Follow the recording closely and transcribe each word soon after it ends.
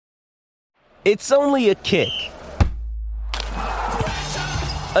It's only a kick,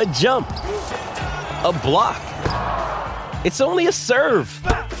 a jump, a block. It's only a serve.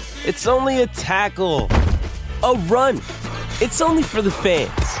 It's only a tackle, a run. It's only for the fans.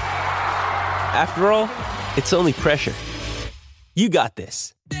 After all, it's only pressure. You got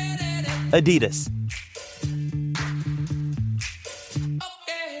this. Adidas.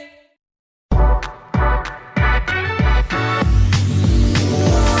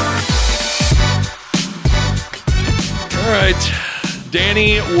 All right,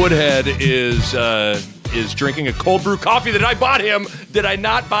 Danny Woodhead is drinking a cold brew coffee that I bought him. Did I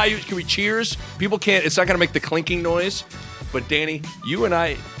not buy you? Can we cheers? People can't. It's not going to make the clinking noise. But Danny, you and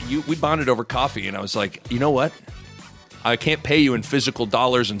I, we bonded over coffee, and I was like, you know what? I can't pay you in physical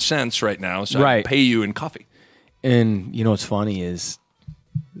dollars and cents right now, so I can pay you in coffee. And you know what's funny is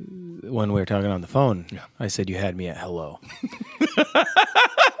when we were talking on the phone, I said you had me at hello.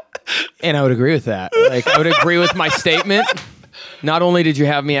 And I would agree with that. Like, I would agree with my statement. Not only did you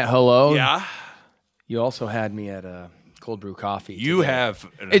have me at hello, you also had me at cold brew coffee. You have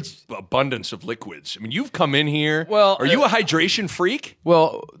an abundance of liquids. I mean, you've come in here. Well, are you a hydration freak?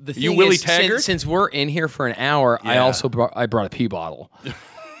 Well, the thing you Willie is, Taggart? Since we're in here for an hour, I also brought a pee bottle.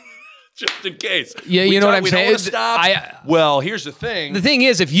 Just in case. Yeah, you know what I'm saying? Don't stop. Well, here's the thing. The thing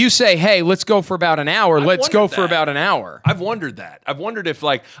is, if you say, "Hey, let's go for about an hour," let's go for about an hour. I've wondered that. I've wondered if,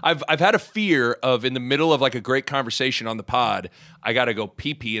 like, I've had a fear of in the middle of like a great conversation on the pod, I got to go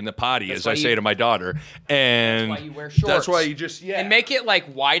pee in the potty, as I say to my daughter. And that's why you wear shorts. That's why you just and make it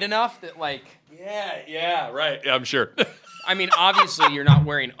like wide enough that like right. Yeah, I'm sure. I mean, obviously, you're not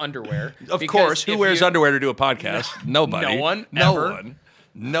wearing underwear. Of course, who wears underwear to do a podcast? Nobody. No one. No ever. one.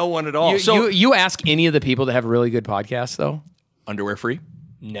 No one at all. You ask any of the people that have really good podcasts, though? Underwear free?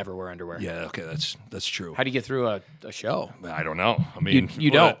 Never wear underwear. Yeah, okay, that's true. How do you get through a show? I don't know. I mean,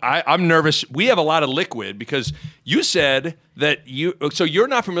 you don't. I'm nervous. We have a lot of liquid because you said that so you're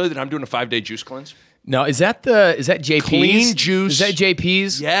not familiar that I'm doing a 5-day juice cleanse? No, is that JP's? Clean juice. Is that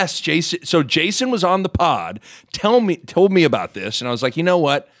JP's? Yes, Jason. So Jason was on the pod, told me about this, and I was like, you know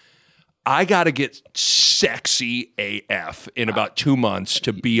what? I got to get sexy AF in about 2 months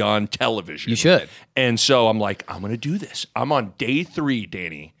to be on television. You should. And so I'm like, I'm going to do this. I'm on day 3,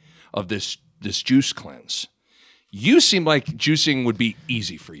 Danny, of this juice cleanse. You seem like juicing would be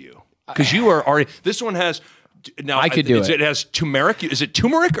easy for you because you are already. This one has. Now I could do it. It has turmeric. Is it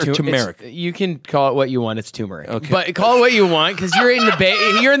turmeric or turmeric? You can call it what you want. It's turmeric. Okay. But call it what you want because you're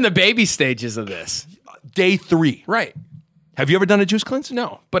in the baby stages of this. Day 3. Right. Have you ever done a juice cleanse?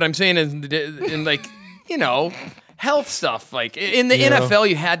 No, but I'm saying in like, you know, health stuff. Like in the NFL,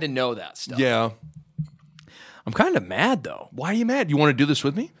 you had to know that stuff. Yeah. I'm kind of mad though. Why are you mad? You want to do this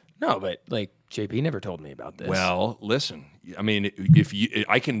with me? No, but like JP never told me about this. Well, listen. I mean, if you,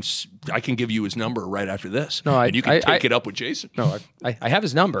 I can give you his number right after this. No, and you can take it up with Jason. No, I have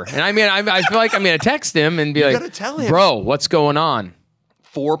his number, and I mean, I feel like I'm gonna text him and be You like, gotta tell him. bro, what's going on?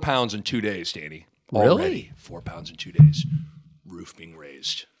 4 pounds in 2 days, Danny. Really? Already. 4 pounds in 2 days. Roof being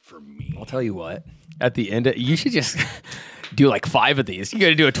raised for me. I'll tell you what. At the end, you should just do like 5 of these. You got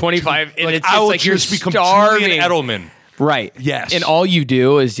to do a 25, and it's just like you're starving. Julian Edelman. Right. Yes. And all you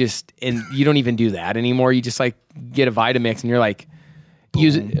do is and you don't even do that anymore. You just like get a Vitamix, and you're like,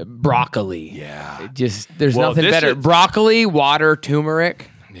 use broccoli. Yeah. There's nothing better. Broccoli, water, turmeric.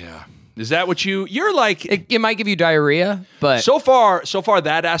 Yeah. Is that what you're like? It might give you diarrhea, but so far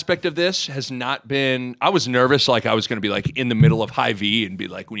that aspect of this has not been. I was nervous, like I was going to be like in the middle of high V and be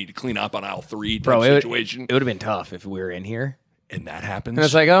like, we need to clean up on aisle 3 bro, situation. It would have been tough if we were in here. And that happens. And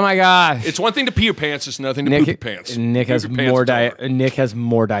it's like, oh my gosh. It's one thing to pee your pants, it's another thing to poop your pants. Nick has more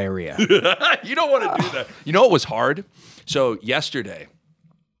diarrhea. You don't want to do that. You know what was hard? So yesterday,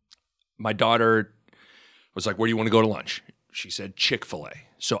 my daughter was like, where do you want to go to lunch? She said Chick-fil-A.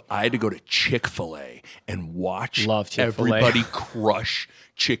 So I had to go to Chick-fil-A and watch everybody crush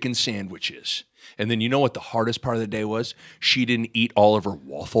chicken sandwiches. And then you know what the hardest part of the day was? She didn't eat all of her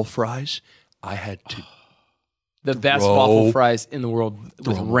waffle fries. I had to the best waffle fries in the world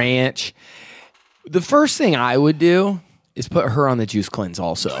with ranch. The first thing I would do is put her on the juice cleanse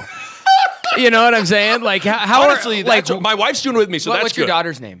also. You know what I'm saying? Like how honestly, my wife's doing it with me, so that's what's good. Your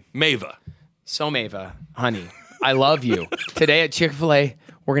daughter's name? Mava. So Mava, honey, I love you. Today at Chick-fil-A,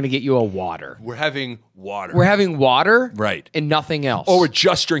 we're going to get you a water. We're having water. We're having water? Right. And nothing else. Or we're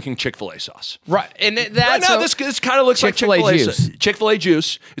just drinking Chick-fil-A sauce. Right. And that's this kind of looks like Chick-fil-A juice. Chick-fil-A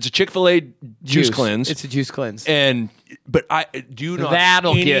juice. It's a Chick-fil-A juice cleanse. It's a juice cleanse. But I do not.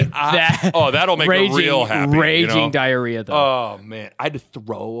 That'll make her real happy. Raging diarrhea, though. Oh, man. I had to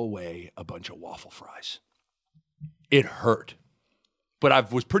throw away a bunch of waffle fries. It hurt. but I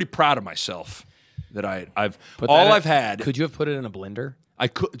was pretty proud of myself that I've had. Could you have put it in a blender? I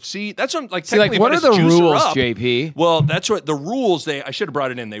could see that's what, like See, like, technically what if are I the just juice her rules, up- JP? Well, that's what the rules. I should have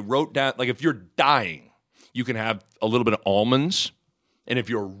brought it in. They wrote down like if you're dying, you can have a little bit of almonds, and if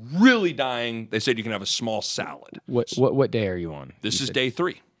you're really dying, they said you can have a small salad. What day are you on? This is day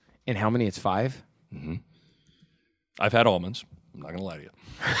 3. And how many? It's 5? I've had almonds. I'm not going to lie to you.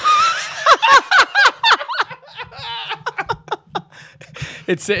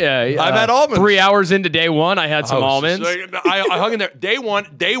 It's I've had almonds. 3 hours into day 1, I had some almonds. I hung in there. Day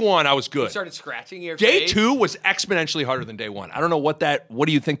one, I was good. Started scratching your Day face. 2 was exponentially harder than day 1. I don't know what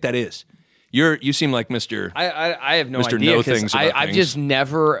do you think that is? You seem like Mr. I have no Mr. idea. Know 'cause things about I've things. just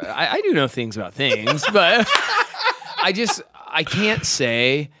never. I do know things about things, but I can't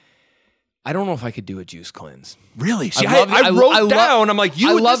say. I don't know if I could do a juice cleanse. Really? See, I love- I wrote I love- down. I'm like,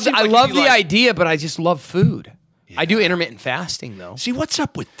 I love the the idea, but I just love food. I do intermittent fasting though. See, what's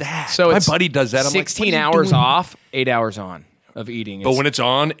up with that? So my it's buddy does that. I'm like, 16 what are you hours doing? off, 8 hours on of eating. But when it's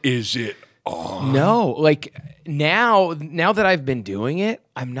on, is it on? No, like now that I've been doing it,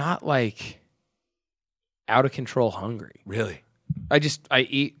 I'm not like out of control hungry. Really? I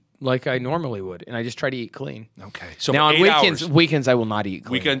eat like I normally would, and I just try to eat clean. Okay. So Now for on 8 weekends I will not eat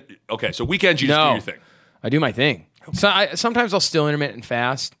clean. So weekends you just do No. your thing. I do my thing. So sometimes I'll still intermittent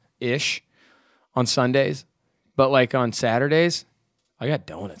fast ish on Sundays, but like on Saturdays, I got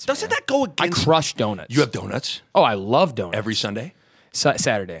donuts. Doesn't man. that go I against? crush donuts. You have donuts Oh, I love donuts. every Sunday.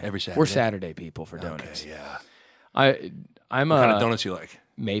 Saturday. Every We're Saturday? Saturday people for donuts. Yeah. I'm What kind a of donuts you like?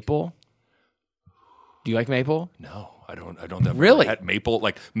 maple. Do you like maple? No, I don't. I don't. Really? Had maple.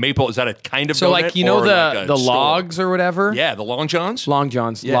 Like maple. Is that a kind of So donut like or like a the store? logs or whatever. Yeah, the Long Johns. Long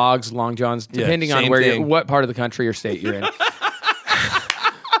Johns, Yeah. logs, long Johns, depending on same where thing. what part of the country or state you're in.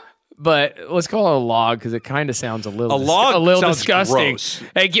 But let's call it a log because it kind of sounds a little sounds disgusting. gross.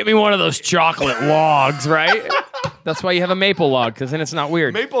 Hey, get me one of those chocolate logs, right? That's why you have a maple log because then it's not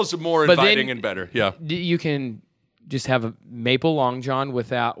weird. Maple's more But then- inviting and better. Yeah. Do You can just have a maple long john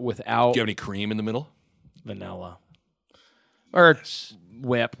without you have any cream in the middle? vanilla or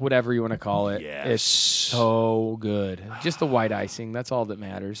whip, whatever you want to call it. Yes. It's so good. Just the white icing. That's all that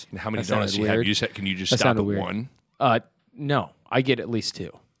matters. And how many That sounded donuts do you have? weird. Can you just That stop sounded at weird. one? No, I get at least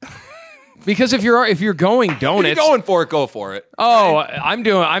 2. Because if you're going If donuts, you're going for it, go for it. I'm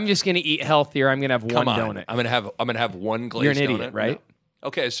just gonna eat healthier. I'm gonna have Come one on. donut. I'm gonna have one glazed You're an idiot, donut. right? No.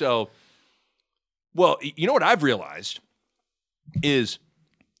 Okay, so you know what I've realized is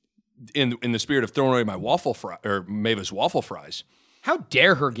in the spirit of throwing away my waffle fry or Mavis waffle fries. How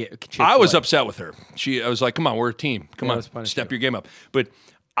dare her get Chick-fil-A? I was upset with her. I was like, "Come on, we're a team. Come Yeah, on, let's punish step you. your game up." But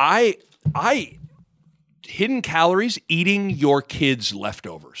I hidden calories eating your kids'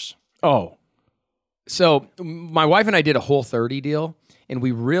 leftovers. Oh, so my wife and I did a Whole30 deal, and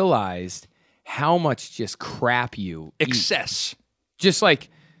we realized how much just crap you eat. Excess. Just like,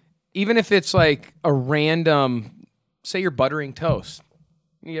 even if it's like a random, say you're buttering toast,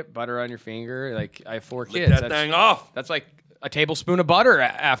 you get butter on your finger. Like I have 4 Lick kids. that thing off. That's like a tablespoon of butter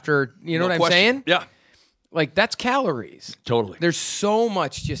after. You know No what I'm question. saying? Yeah, Like that's calories. totally. There's so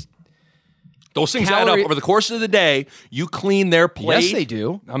much just. Those things add up Calorie- over the course of the day. You clean their plate. Yes, they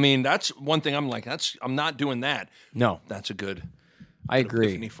do. I mean, that's one thing I'm like, I'm not doing that. No, That's a good. I agree.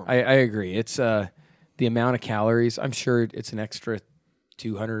 epiphany for me. I agree. It's the amount of calories. I'm sure it's an extra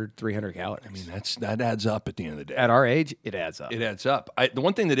 200, 300 calories. I mean, that adds up at the end of the day. At our age, it adds up. It adds up. The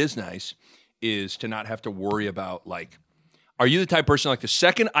one thing that is nice is to not have to worry about like, are you the type of person like the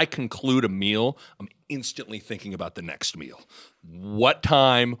second I conclude a meal, I'm instantly thinking about the next meal. What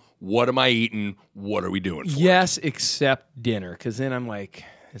time? What am I eating? What are we doing for? Yes, except dinner, because then I'm like,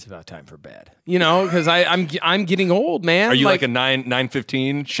 it's about time for bed. You know, because I'm getting old, man. Are you like a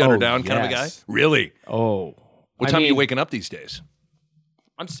 9:15 shut her Oh, down kind of a guy? yes. Really? Oh, What time are you waking up these days?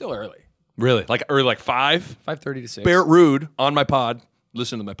 I'm still early. Really? Like early, like 5? 5:30 to 6. Barrett Rude on my pod.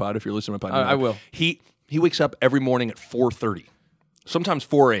 Listen to my pod if you're listening to my pod. I will. He wakes up every morning at 4:30, sometimes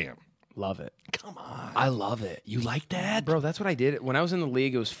 4 a.m. Love it. Come on, I love it. you like that, Bro, that's what I did. When I was in the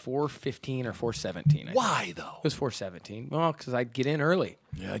league, it was 4:15 or 4:17. I think. Why though? It was 4:17. Well, because I'd get in early.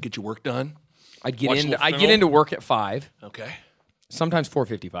 Yeah, get your work done. I'd get Watch a into little I'd get film. into work at 5. Okay. Sometimes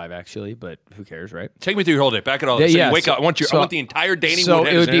 4:55 actually, but who cares, right? Take me through your whole day. Back it all. Yeah, So yeah, you wake so- up. I want so- the entire Danny So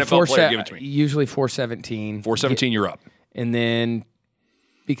Woodhead it as would an be NFL player. Give it to me. usually 4:17. 4:17. You're up. And then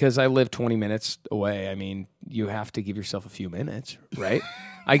because I live 20 minutes away, I mean, you have to give yourself a few minutes, right?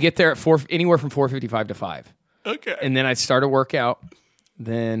 I get there at anywhere from 4:55 to 5. Okay. And then I'd start a workout.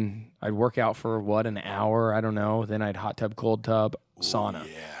 Then I'd work out for an hour, I don't know. Then I'd hot tub, cold tub, sauna.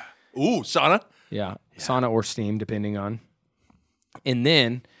 Ooh, sauna. Yeah, sauna or steam, depending on. And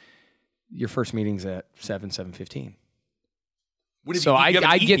then your first meeting's at 7:15. So I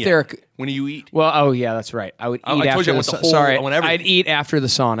get there. When do you eat? Well, oh yeah, that's right. I would eat I told after you I want the whole. I want everything. I'd eat after the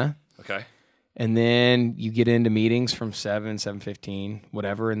sauna. Okay. And then you get into meetings from 7:15,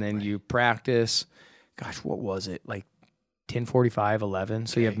 whatever, and then you practice. Gosh, what was it? Like 10:45, 11.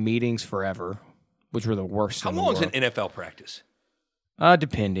 So you have meetings forever, which were the worst. How long is an NFL practice?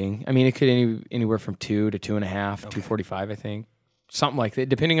 Depending. I mean, it could anywhere from 2 to 2.5, 2:45, I think. Something like that,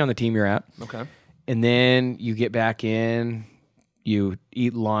 depending on the team you're at. Okay. And then you get back in, you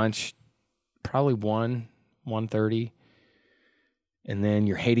eat lunch, probably 1:30. And then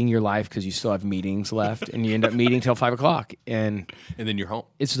you're hating your life because you still have meetings left, and you end up meeting till 5:00, and then you're home.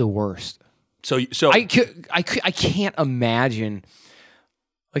 It's the worst. So I can't imagine.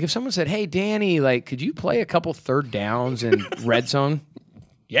 Like if someone said, "Hey, Danny, like, could you play a couple third downs in red zone?"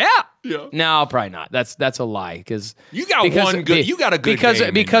 Yeah. No, probably not. That's a lie because you got a good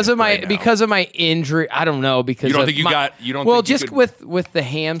game because of my injury. I don't know because you don't think you got you don't. Well, think just you could, with the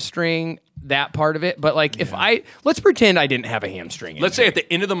hamstring. That part of it, but like if let's pretend I didn't have a hamstring. Let's say at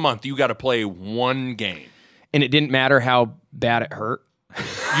the end of the month you got to play one game, and it didn't matter how bad it hurt.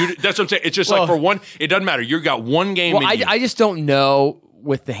 That's what I'm saying. It's just like for one, it doesn't matter. You got one game. Well, I just don't know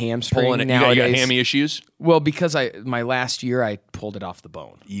with the hamstring nowadays. You got hammy issues. Well, because my last year I pulled it off the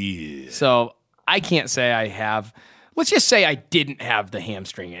bone. Yeah. So I can't say I have. Let's just say I didn't have the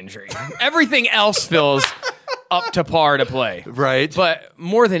hamstring injury. Everything else feels up to par to play. Right. But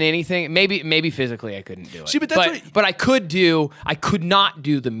more than anything, maybe physically I couldn't do it. See, but that's but I could not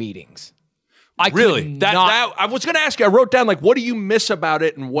do the meetings. I was going to ask you, I wrote down like what do you miss about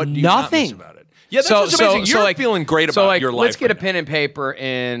it and what do you not miss about it? Yeah, that's what's amazing. You're feeling great about your life. Let's get a pen and paper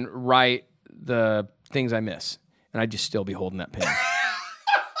and write the things I miss. And I'd just still be holding that pen.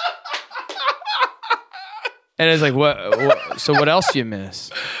 And it's like, what? So what else do you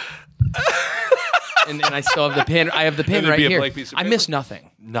miss? And I still have the pen. I have the pen right here. I miss nothing.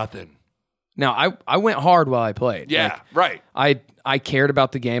 Nothing. Now, I went hard while I played. Yeah, right. I cared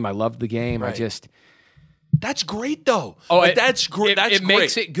about the game. I loved the game. Right. That's great, though. Oh, that's great. It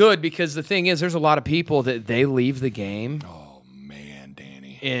makes it good because the thing is, there's a lot of people that they leave the game. Oh, man,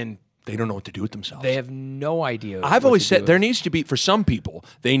 Danny. And they don't know what to do with themselves. They have no idea. I've always said there needs to be, for some people,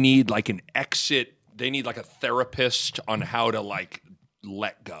 they need like an exit. They need like a therapist on how to like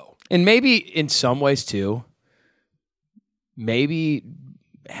let go. And maybe in some ways too, maybe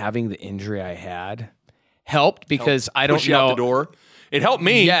having the injury I had helped because I don't know. Out the door. It helped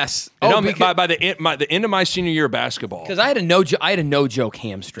me. Yes. By the end of my senior year of basketball. Because I had a no joke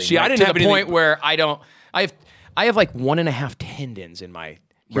hamstring. See, I didn't have to the point where I have like 1.5 tendons in my.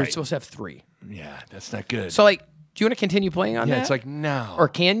 You're supposed to have 3. Yeah, that's not good. So like, do you want to continue playing on that? Yeah, it's like no. Or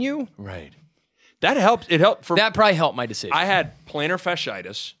can you? Right. That helped. It helped for that probably helped my decision. I had plantar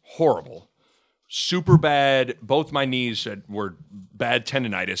fasciitis, horrible, super bad. Both my knees were bad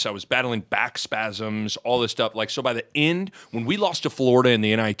tendonitis. I was battling back spasms, all this stuff. Like so, by the end, when we lost to Florida in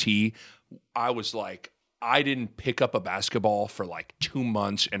the NIT, I was like, I didn't pick up a basketball for like 2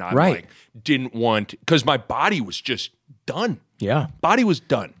 months, and I like didn't want because my body was just done. Yeah, body was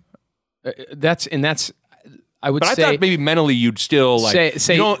done. That's. I would say, I thought maybe mentally you'd still like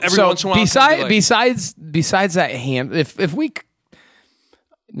say you know, every once in a while. Besides that if we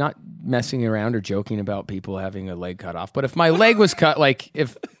not messing around or joking about people having a leg cut off, but if my leg was cut, like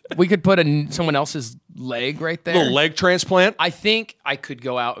if we could put someone else's leg right there, little leg transplant, I think I could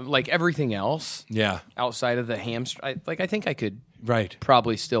go out like everything else. Yeah, outside of the hamstring, I think I could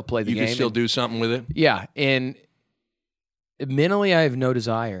probably still play the game. You could still do something with it. Yeah, and mentally I have no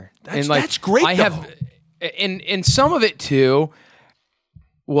desire. That's great. I have. And some of it too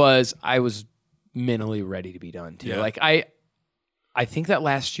was I was mentally ready to be done too. Yeah. Like I think that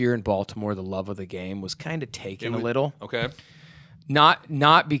last year in Baltimore, the love of the game was kind of taken a little. Okay.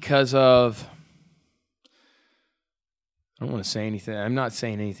 Not because of I don't want to say anything. I'm not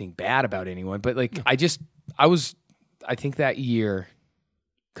saying anything bad about anyone, but like I think that year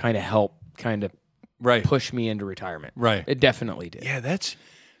kind of helped push me into retirement. Right. It definitely did. Yeah,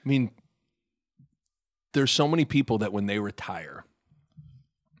 there's so many people that when they retire,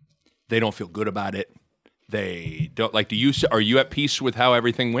 they don't feel good about it. They don't like. Are you at peace with how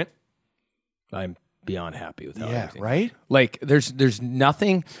everything went? I'm beyond happy with how everything. Right. Like there's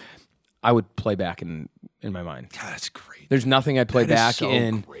nothing I would play back in my mind. God, that's great. There's nothing I'd play back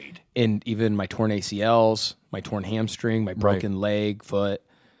in even my torn ACLs, my torn hamstring, my broken leg, foot.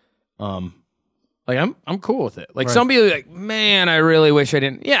 Like I'm cool with it. Like some people are like, man, I really wish I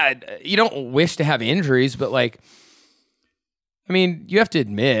didn't. Yeah, you don't wish to have injuries, but like, I mean, you have to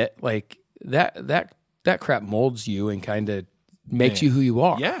admit, like that crap molds you and kind of makes you who you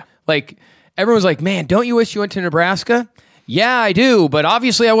are. Yeah. Like, everyone's like, man, don't you wish you went to Nebraska? Yeah, I do, but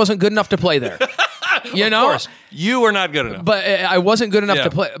obviously I wasn't good enough to play there. You know? Of course. You were not good enough. But I wasn't good enough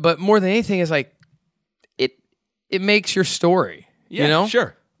to play. But more than anything is like, it makes your story. Yeah, you know?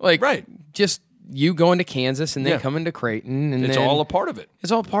 sure. Like, right. just you going to Kansas and then coming to Creighton. And it's then, all a part of it.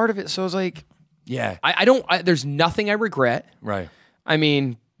 It's all part of it. So it's like, yeah. There's nothing I regret. Right. I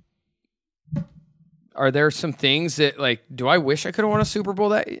mean, are there some things that, like, do I wish I could have won a Super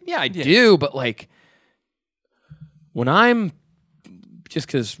Bowl? I do. But, like, when I'm, just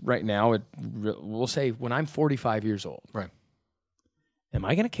because right now, we'll say when I'm 45 years old. Right. Am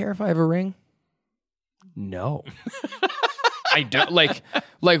I going to care if I have a ring? No. I don't. Like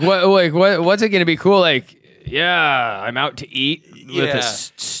what's it going to be cool? Like, yeah, I'm out to eat with a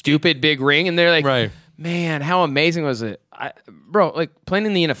stupid big ring. And they're like, right. Man, how amazing was it? Bro, like, playing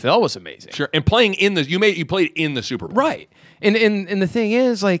in the NFL was amazing. Sure. And playing in you played in the Super Bowl. Right. And the thing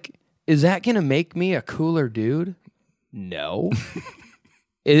is, like, is that going to make me a cooler dude? No.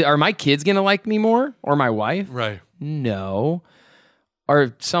 Are my kids going to like me more? Or my wife? Right. No.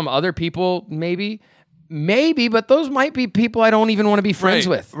 Are some other people maybe? Maybe, but those might be people I don't even want to be friends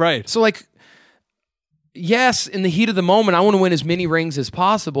with. Right. So, like, yes, in the heat of the moment, I want to win as many rings as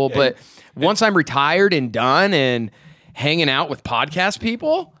possible. Yeah. But once I'm retired and done and hanging out with podcast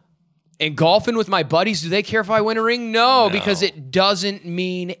people and golfing with my buddies, do they care if I win a ring? No, because it doesn't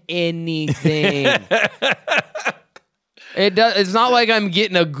mean anything. It's not like I'm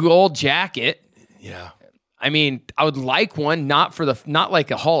getting a gold jacket. Yeah. I mean, I would like one, not like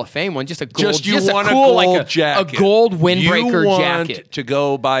a Hall of Fame one, just a gold. You want a gold jacket. A gold windbreaker jacket. To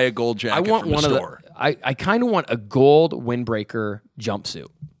go buy a gold jacket. I want from one a of store. I kind of want a gold windbreaker jumpsuit.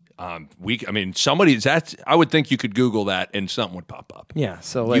 I would think you could Google that and something would pop up. Yeah,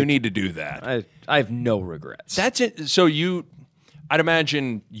 so like, you need to do that. I have no regrets. That's it. So I'd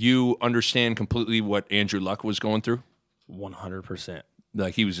imagine you understand completely what Andrew Luck was going through. 100%.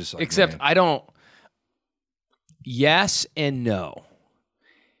 Like, he was just like, except man. I don't. Yes and no.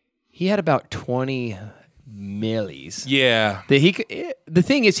 He had about 20 millis. Yeah. The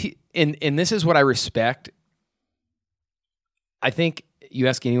thing is, and this is what I respect. I think you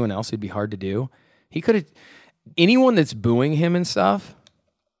ask anyone else, it'd be hard to do. He could have, anyone that's booing him and stuff,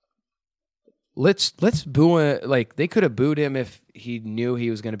 let's boo it. Like, they could have booed him if he knew he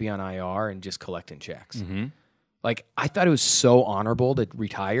was going to be on IR and just collecting checks. Mm-hmm. Like, I thought it was so honorable to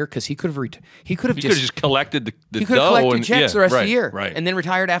retire because he could have just collected the he could have collected and, checks the rest of the year, right, and then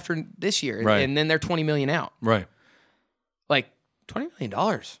retired after this year, right. and then they're $20 million out, right? Like, $20 million.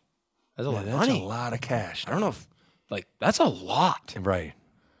 That's a lot of money. That's a lot of cash. I don't know if, like, that's a lot, right?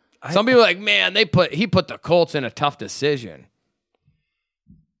 Some people are like, man, he put the Colts in a tough decision.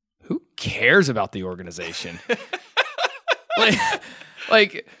 Who cares about the organization?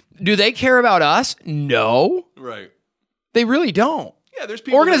 like, do they care about us? No. Right. They really don't. Yeah, there's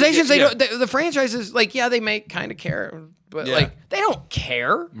people. Organizations, the franchises, like, yeah, they may kind of care, but like, they don't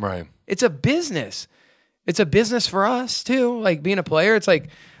care. Right. It's a business. It's a business for us too. Like, being a player, it's like,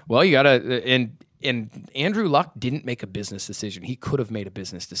 well, you gotta, and Andrew Luck didn't make a business decision. He could have made a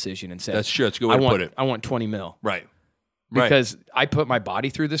business decision and said, that's true. That's a good way to put it. I want 20 mil. Right. Because I put my body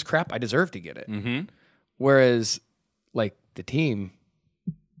through this crap. I deserve to get it. Mm-hmm. Whereas, like, the team,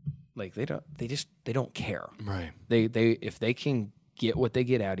 like, they don't care. Right. They if they can get what they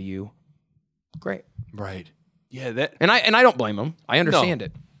get out of you, great. Right. Yeah. And I don't blame them. I understand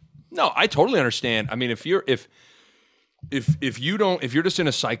it. No, I totally understand. I mean, if you're just in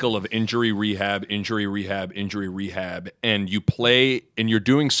a cycle of injury rehab, and you play and you're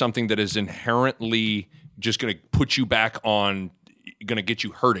doing something that is inherently just going to put you back on, going to get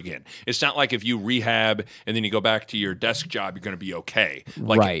you hurt again. It's not like if you rehab and then you go back to your desk job, you're going to be okay.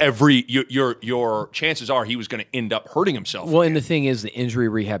 Like, right. your chances are he was going to end up hurting himself. Well, again. and the thing is, the injury,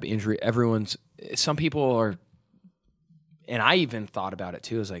 some people are, and I even thought about it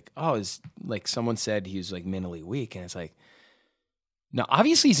too. It's like, like someone said he was like mentally weak, and it's like, now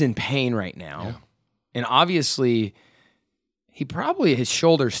obviously he's in pain right now, and obviously his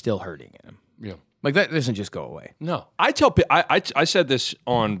shoulder's still hurting him. Yeah. Like, that doesn't just go away. No. I tell people, I said this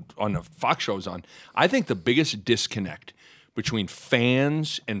on the Fox shows I think the biggest disconnect between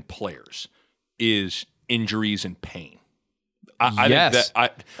fans and players is injuries and pain. Yes.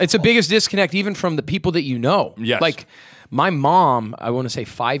 It's the biggest disconnect even from the people that you know. Yes. Like, my mom, I want to say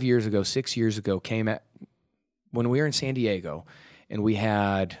 6 years ago, came when we were in San Diego, and we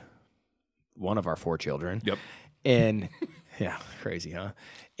had one of our 4 children. Yep. And, yeah, crazy, huh?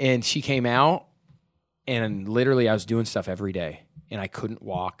 And she came out, and literally I was doing stuff every day, and I couldn't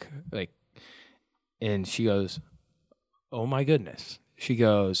walk. Like, and she goes, oh my goodness. She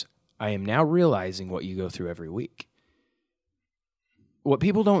goes, I am now realizing what you go through every week. What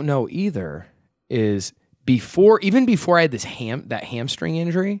people don't know either is even before I had that hamstring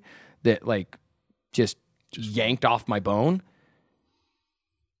injury that like just yanked off my bone,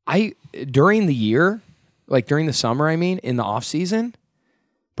 during the year, like during the summer, in the off season,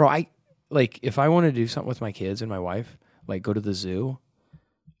 bro, if I wanted to do something with my kids and my wife, like go to the zoo,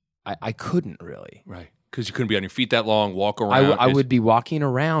 I couldn't really. Right. Because you couldn't be on your feet that long, walk around. I would be walking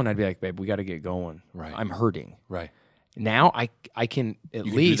around. I'd be like, babe, we got to get going. Right. I'm hurting. Right. Now I can at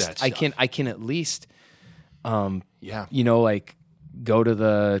least like go to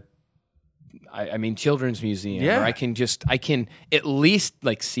the children's museum. Yeah. Or I can at least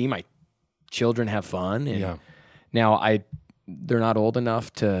like see my children have fun. And now they're not old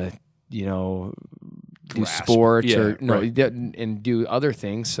enough to, do sports and do other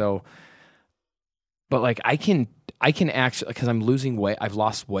things. So, but like I can actually, because I'm losing weight, I've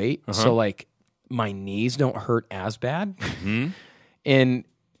lost weight. So like my knees don't hurt as bad. Mm-hmm. And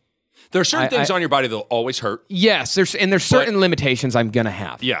there are certain things on your body that'll always hurt. Yes, there's certain limitations I'm gonna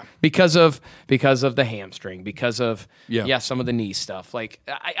have. Yeah, because of the hamstring, because of some of the knee stuff. Like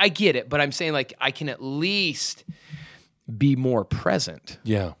I get it, but I'm saying like I can at least be more present.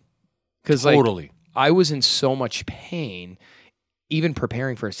 Yeah, because totally. Like, I was in so much pain, even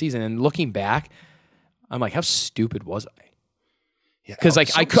preparing for a season, and looking back, I'm like, how stupid was I? Yeah, because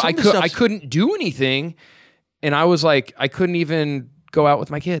like I couldn't do anything, and I was like, I couldn't even go out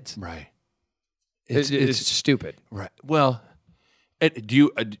with my kids. Right. It's stupid. Right. Well, do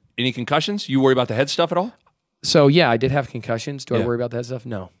you any concussions? You worry about the head stuff at all? So yeah, I did have concussions. Do I worry about that stuff?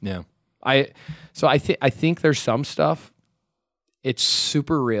 No. Yeah. I think there's some stuff. It's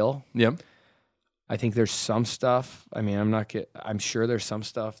super real. Yeah. I think there's some stuff. I'm sure there's some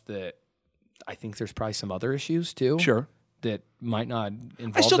stuff that I think there's probably some other issues too. Sure. That might not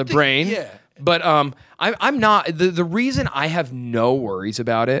involve the brain. Yeah. But I'm not the reason I have no worries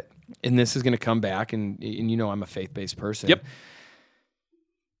about it, and this is going to come back, and I'm a faith-based person. Yep.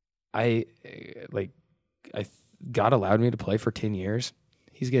 God allowed me to play for 10 years.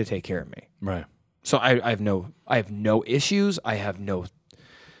 He's going to take care of me. Right. So I have no issues. I have no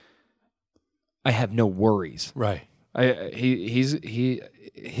worries. Right.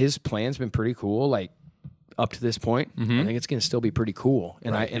 His plan's been pretty cool. Like up to this point, I think it's going to still be pretty cool.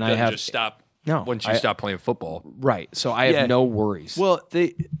 And right. I have just stop. No, once you stop playing football, right? So I have no worries. Well,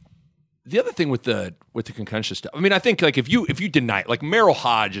 the other thing with the concussion stuff, I think like if you deny it, like Merrill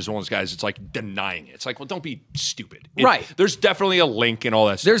Hodge is one of those guys. It's like denying it. It's like, well, don't be stupid. Right. There's definitely a link and all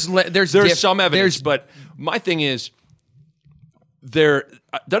that stuff. There's some evidence, but my thing is, doesn't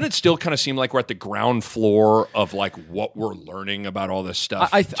it still kind of seem like we're at the ground floor of like what we're learning about all this stuff?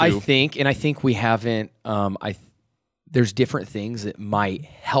 I think we haven't. There's different things that might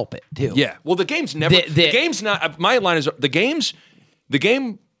help it too. Yeah. Well, the game's never. The game's not. My line is the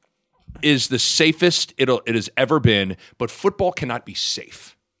game is the safest it has ever been, but football cannot be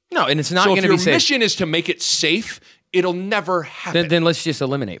safe. No, and it's not going to be safe. So if your mission is to make it safe, it'll never happen. Then let's just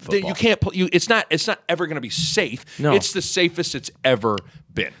eliminate football. You can't. It's not ever going to be safe. No. It's the safest it's ever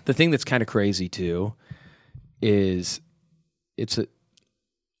been. The thing that's kind of crazy too is it's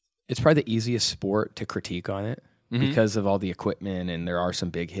probably the easiest sport to critique on it because of all the equipment, and there are some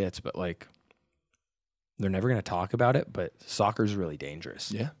big hits, but like they're never going to talk about it. But soccer's really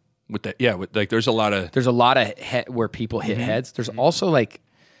dangerous. Yeah. With that, yeah. There's a lot of where people hit heads. There's also like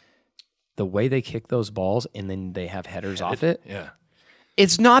the way they kick those balls, and then they have headers off it. Yeah.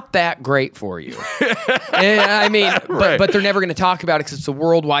 It's not that great for you. Right. But they're never going to talk about it because it's the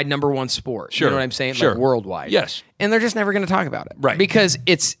worldwide number one sport. Sure. You know what I'm saying? Sure. Like worldwide. Yes. And they're just never going to talk about it. Right. Because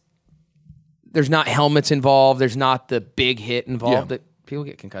there's not helmets involved. There's not the big hit involved. Yeah. People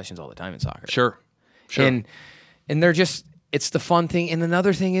get concussions all the time in soccer. Sure. And they're just, it's the fun thing. And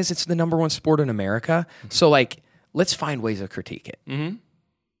another thing is it's the number one sport in America. So like, let's find ways to critique it. Mm-hmm.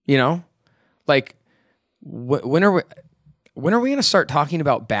 You know? Like, when are we going to start talking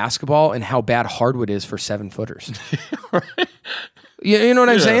about basketball and how bad hardwood is for 7-footers? Right. You know what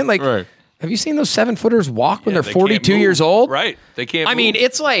I'm saying? Like, have you seen those 7-footers walk when they're 42 years old? Right. They can't move.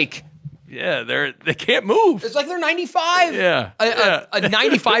 It's like... Yeah, they can't move. It's like they're 95. Yeah. A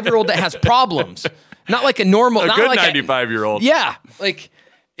 95-year-old that has problems. Not like a normal... A not good like 95-year-old. Yeah. Like,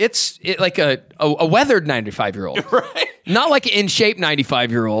 it's like a weathered 95-year-old. Right. Not like an in-shape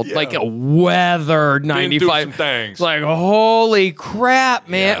 95-year-old. Yeah. Like a weathered 95. Some things. Like, holy crap,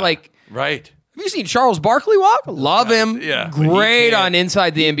 man. Yeah. Like... Right. Have you seen Charles Barkley walk? Love him. Yeah, great on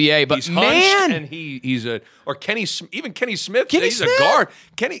Inside the NBA. But he's man, and he's a or Kenny Smith. Kenny he's Smith? a guard.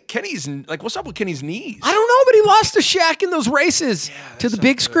 Kenny's like, what's up with Kenny's knees? I don't know, but he lost to Shaq in those races to the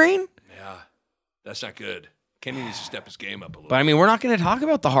big screen. Yeah, that's not good. Kenny needs to step his game up a little. But I mean, we're not going to talk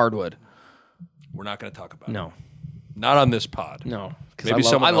about the hardwood. We're not going to talk about it. No, not on this pod. no. Maybe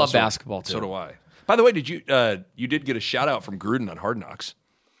I love will. basketball too. So do I. By the way, did you did get a shout out from Gruden on Hard Knocks?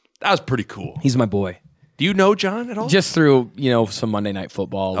 That was pretty cool. He's my boy. Do you know John at all? Just through some Monday Night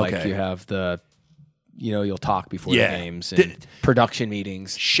Football, like Okay. you have you'll talk before the games and Did- production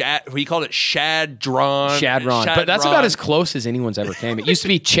meetings. He called it Shadron. Shadron. But that's about as close as anyone's ever came. It used to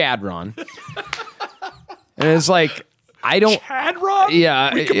be Chadron. And it's like, I don't... Chadron?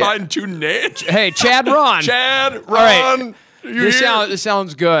 Yeah. We combined two names. Hey, Chadron. Chad, Ron. right. This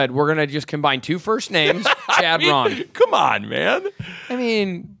sounds good. We're going to just combine two first names, Chadron. Come on, man. I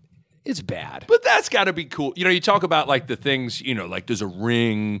mean, it's bad. But that's got to be cool. You talk about like the things, like there's a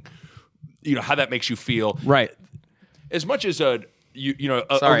ring, how that makes you feel. Right. As much as Sorry,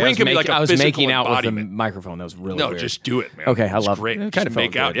 a ring can be like a I was physical making out with the embodiment. microphone. That was really No, weird. just do it, man. Okay, I It's love great. it. It Just kind of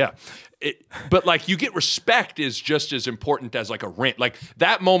make felt out, good. yeah. But like you get respect is just as important as like a ring. Like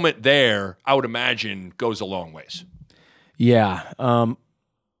that moment there, I would imagine goes a long ways. Yeah. For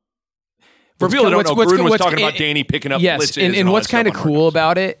people that don't know, Gruden was talking about Danny picking up yes, blitzes. and all what's that stuff kind of on Hard cool Knocks.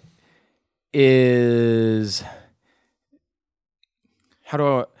 about it is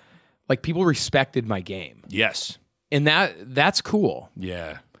people respected my game, Yes. and that's cool.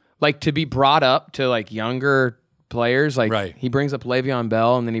 Yeah. Like to be brought up to like younger players, like Right. he brings up Le'Veon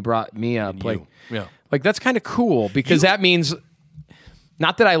Bell, and then he brought me up, Yeah. like that's kind of cool because that means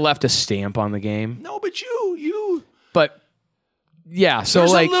not that I left a stamp on the game, No, but you. but yeah. So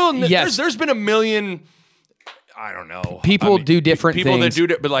There's like, a little, yes, there's been a million. I don't know. People do different people things. that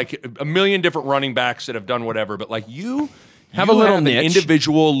do it, but like a million different running backs that have done whatever. But like you Have a little an niche.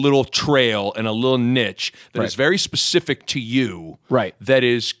 individual little trail and a little niche that is Right. very specific to you. Right. That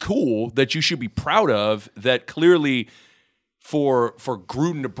is cool. That you should be proud of. That clearly for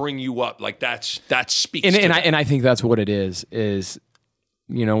Gruden to bring you up, like that speaks. and to that. I think that's what it is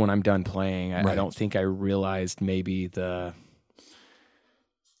when I'm done playing, I don't think I realized maybe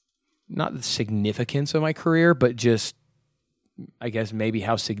not the significance of my career, but just I guess maybe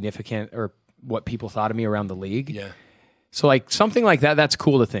how significant or what people thought of me around the league. Yeah. So like something like that, that's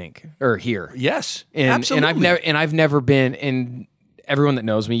cool to think or hear. Yes. And absolutely. I've never been, and everyone that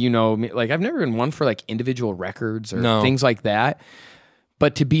knows me, me, like I've never been one for like individual records or No. things like that.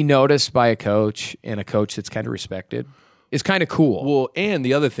 But to be noticed by a coach and a coach that's kind of respected is kind of cool. Well, and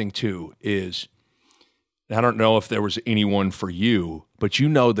the other thing too is, I don't know if there was anyone for you, but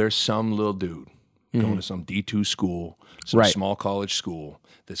there's some little dude going to some D2 school, some Right. small college school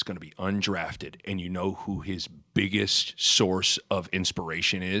that's going to be undrafted, and you know who his biggest source of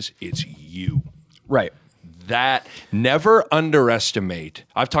inspiration is? It's you. Right. That never underestimate.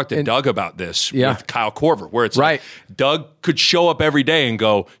 I've talked to Doug about this with Kyle Korver, where it's like Doug could show up every day and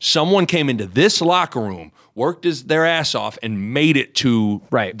go, someone came into this locker room, worked their ass off, and made it to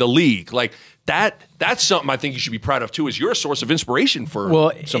the league. Like that's something I think you should be proud of too, is you're a source of inspiration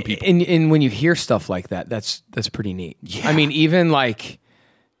for some people. And when you hear stuff like that, that's pretty neat. Yeah. I mean, even like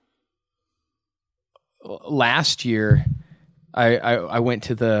last year, I went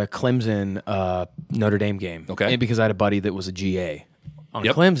to the Clemson Notre Dame game. Okay. And because I had a buddy that was a GA on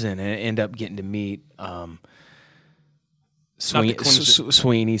Clemson, and I ended up getting to meet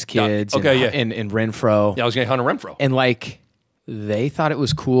Sweeney's kids. Okay, and Renfro. Yeah, I was going to Hunter Renfro. And like they thought it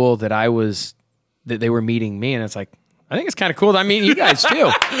was cool that that they were meeting me, and it's like I think it's kind of cool that I'm meeting you guys too.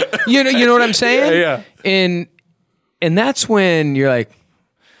 you know what I'm saying? Yeah. And that's when you're like,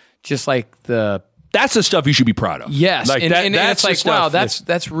 just like that's the stuff you should be proud of. yes, like and that's it's like wow,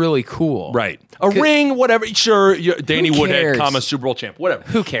 that's really cool. right. A ring, whatever. Sure, Danny Woodhead, cares? Super Bowl champ, whatever.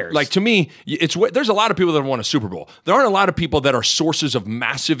 Who cares? Like to me, there's a lot of people that won a Super Bowl. There aren't a lot of people that are sources of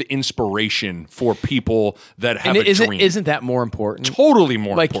massive inspiration for people that have a dream. Isn't that more important? Totally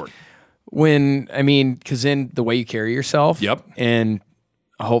more important. Because then the way you carry yourself. Yep. And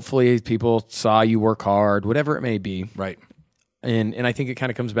hopefully people saw you work hard, whatever it may be. Right. And I think it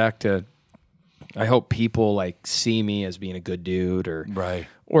kind of comes back to, I hope people like see me as being a good dude or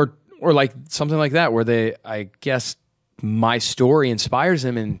like something like that, where I guess my story inspires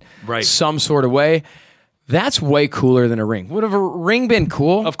them in some sort of way. That's way cooler than a ring. Would have a ring been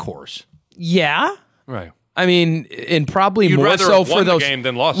cool? Of course. Yeah. Right. I mean, and probably You'd more rather so have for won those the game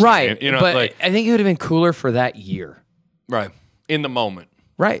than lost the right. game, but like, I think it would have been cooler for that year. Right. In the moment.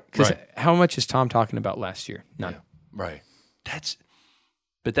 Right. Because how much is Tom talking about last year? None. Right.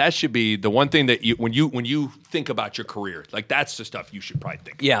 But that should be the one thing that when you think about your career, like that's the stuff you should probably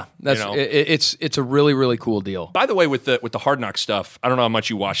think. Yeah, that's it's a really, really cool deal. By the way, with the Hard Knocks stuff, I don't know how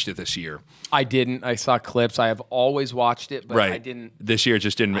much you watched it this year. I didn't. I saw clips. I have always watched it, but I didn't. This year, it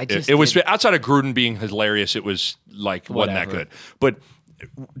just didn't. It was outside of Gruden being hilarious. It was like wasn't that good. But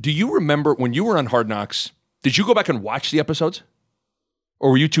do you remember when you were on Hard Knocks? Did you go back and watch the episodes? Or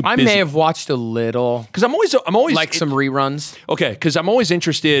were you too busy? I may have watched a little. Because I'm always like some reruns. Okay, because I'm always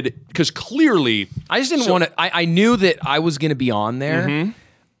interested. Because clearly, I just didn't want to. I knew that I was going to be on there. Mm-hmm.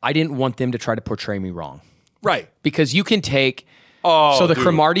 I didn't want them to try to portray me wrong. Right. Because you can take. So the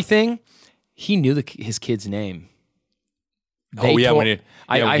Cromartie thing, he knew his kid's name.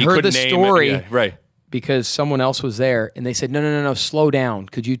 I heard the story. Right. Because someone else was there, and they said, "No, slow down.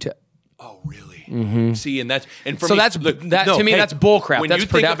 Could you?" Oh, really? Mm-hmm. See, and for me, that's bullcrap. When that's you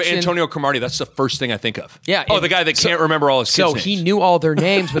production. think of Antonio Cromartie, that's the first thing I think of. Yeah. Oh, the guy that can't remember all his kids' names. So he knew all their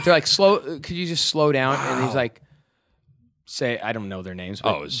names, but they're like, "Slow. Could you just slow down?" Wow. And he's like, "Say, I don't know their names."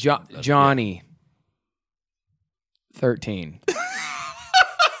 But Johnny, 13.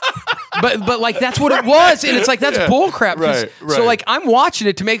 But like that's what it was, and it's like that's bullcrap. Right. So like I'm watching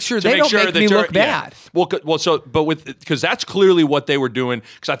it to make sure they don't make me look bad. Well, because that's clearly what they were doing.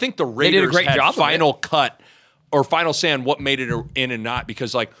 Because I think the Raiders did a great job final cut or final say on what made it in and not.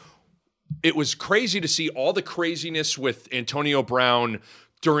 Because like it was crazy to see all the craziness with Antonio Brown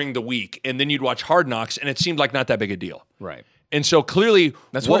during the week, and then you'd watch Hard Knocks, and it seemed like not that big a deal. Right. And so clearly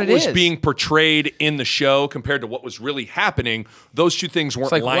that's what was being portrayed in the show compared to what was really happening, those two things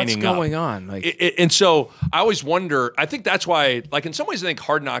weren't lining up. What's going on? And so I always wonder, I think that's why, like in some ways I think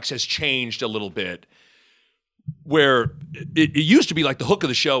Hard Knocks has changed a little bit, where it used to be like the hook of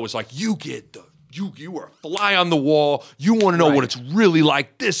the show was like, you get you are a fly on the wall. You want to know what it's really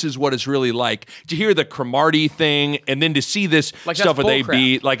like. This is what it's really like. To hear the Cromartie thing and then to see this stuff with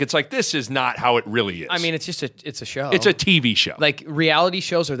AB, like it's like this is not how it really is. I mean, it's a show. It's a TV show. Like reality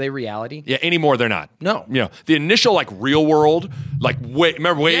shows, are they reality? Yeah, anymore they're not. No. You know, the initial like Real World, like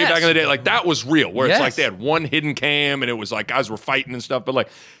remember way back in the day, like that was real. Where it's like they had one hidden cam and it was like guys were fighting and stuff. But like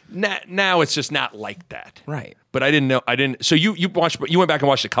now it's just not like that. Right. But I didn't know. So you went back and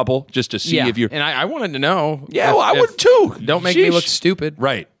watched a couple just to see if you. And I wanted to know. Yeah, I would too. Don't make me look stupid.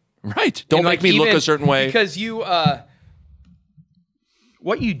 Right. Don't make me look a certain way. Because you,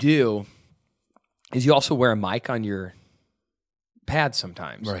 what you do is you also wear a mic on your pad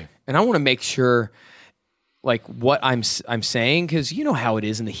sometimes. Right. And I want to make sure, like what I'm saying, because you know how it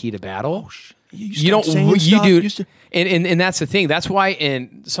is in the heat of battle. You do. And that's the thing. That's why.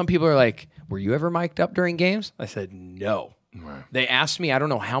 And some people are like, were you ever mic'd up during games? I said, no. Right. They asked me, I don't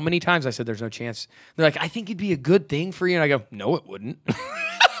know how many times. I said, there's no chance. They're like, I think it'd be a good thing for you. And I go, no, it wouldn't.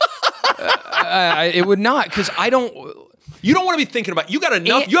 It would not, because I don't. You don't want to be thinking about, you got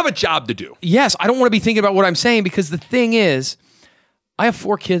enough, you have a job to do. Yes, I don't want to be thinking about what I'm saying, because the thing is, I have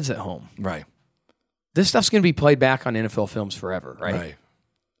 4 kids at home. Right. This stuff's going to be played back on NFL films forever, right?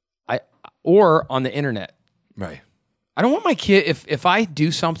 Or on the internet. Right. I don't want my kid, if I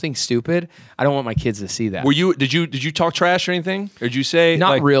do something stupid, I don't want my kids to see that. Did you talk trash or anything? Or did you say?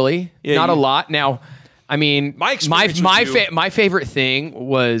 Not really. Not a lot. Now, I mean, my favorite thing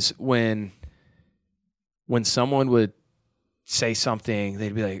was when someone would say something,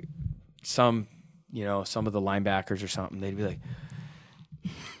 they'd be like, some of the linebackers or something, they'd be like,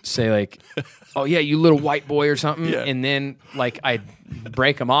 say like, oh yeah, you little white boy or something. Yeah. And then like I'd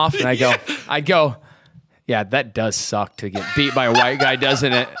break them off and I'd go, yeah, that does suck to get beat by a white guy,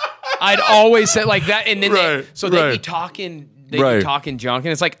 doesn't it? I'd always say like that. And then they'd be talking, junk,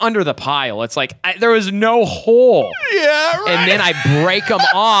 and it's like under the pile. It's like there was no hole. Yeah, right. And then I break them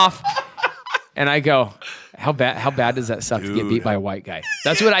off and I go, how bad does that suck to get beat by a white guy?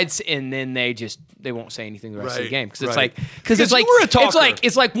 That's what I'd say. And then they won't say anything the rest of the game. Because it's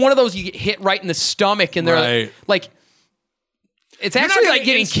like one of those you get hit right in the stomach and they're like it's actually like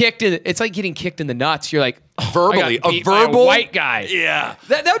getting kicked in. It's like getting kicked in the nuts. You're like verbally a verbal white guy. Yeah,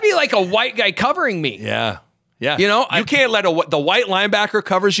 that would be like a white guy covering me. Yeah. Yeah, you know, you can't let the white linebacker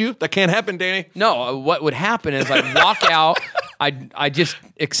covers you. That can't happen, Danny. No, what would happen is I'd walk out. I just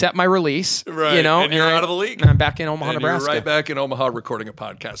accept my release, right? You know, and you're out of the league. And I'm back in Omaha, Nebraska. You're right back in Omaha recording a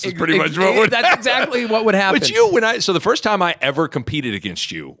podcast. That's pretty much what would. That's exactly what would happen. But so the first time I ever competed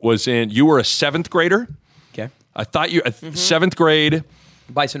against you was you were a 7th grader. Okay, I thought you 7th grade.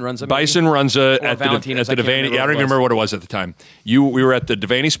 Bison Runza at the Devaney. I don't even remember what it was at the time. We were at the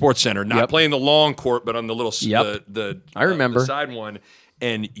Devaney Sports Center, not playing the long court, but on the little I remember the side one.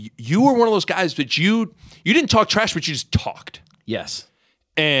 And you were one of those guys that you didn't talk trash, but you just talked. Yes.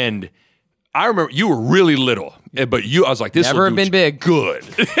 And I remember you were really little, but I was like, this Never have been big. Good.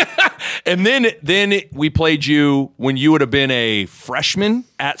 And then we played you when you would have been a freshman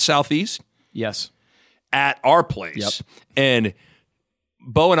at Southeast. Yes. At our place. Yep. And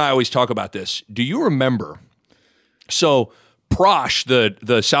Bo and I always talk about this. Do you remember? So Prosh,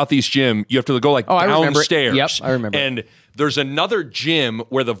 the Southeast gym, you have to go downstairs. Yep, I remember. And there's another gym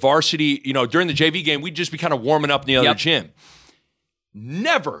where the varsity, during the JV game, we'd just be kind of warming up in the other gym.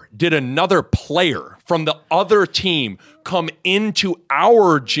 Never did another player from the other team come into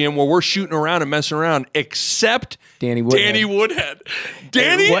our gym where we're shooting around and messing around except Danny Woodhead.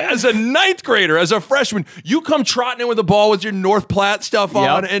 Danny, as a ninth grader, as a freshman, you come trotting in with the ball with your North Platte stuff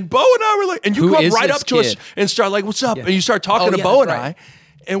on, and Bo and I were like, and you come right up to us and start like, what's up? Yeah. And you start talking to Bo and I,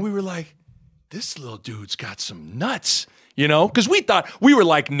 and we were like, this little dude's got some nuts. Because we thought we were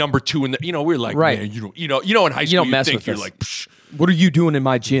like number 2 in the, we were like, man, in high school, you think you're like, psh. What are you doing in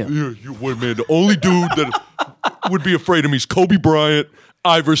my gym? Yeah, man, the only dude that would be afraid of me is Kobe Bryant,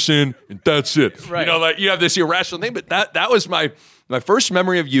 Iverson, and that's it. Right. You have this irrational thing, but that was my first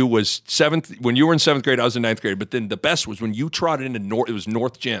memory of you was when you were in 7th grade, I was in 9th grade, but then the best was when you trotted into it was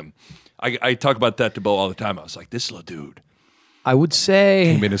North Gym. I talk about that to Bo all the time. I was like, this little dude. I would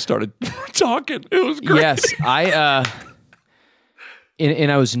say. Came in and started talking. It was great. Yes, and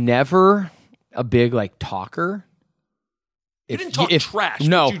I was never a big talker. You didn't talk trash.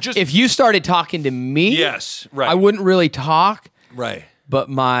 No, if you started talking to me, yes, right. I wouldn't really talk. Right. But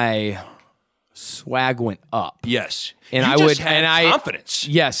my swag went up. Yes. And you I just would had and confidence.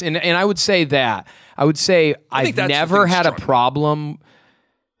 Yes, and I would say that. I would say I've never had a problem.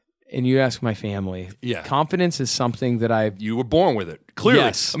 And you ask my family. Yeah. Confidence is something that you were born with it. Clearly.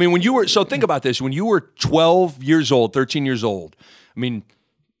 Yes. I mean, think about this. When you were 12 years old, 13 years old, I mean,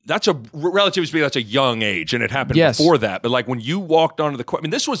 that's relatively speaking, that's a young age, and it happened before that. But when you walked onto the court, I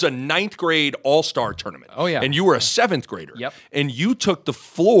mean, this was a 9th grade all-star tournament. Oh, yeah. And you were a 7th grader. Yep. And you took the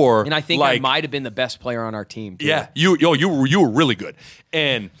floor. And I think I might have been the best player on our team, too. Yeah. You were really good.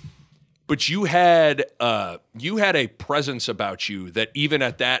 But you had a presence about you that even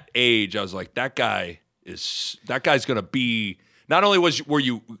at that age, I was like, that guy's going to be. Not only were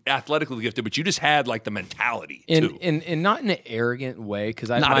you athletically gifted, but you just had the mentality too, and not in an arrogant way because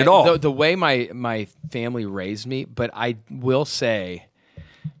not at all. The way my family raised me, but I will say,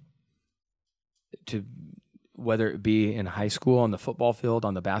 whether it be in high school on the football field,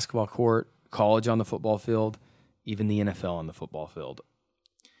 on the basketball court, college on the football field, even the NFL on the football field,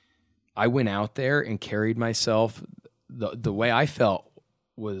 I went out there and carried myself the way I felt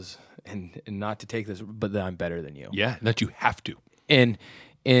was. And not to take this, but that I'm better than you. Yeah, that you have to. And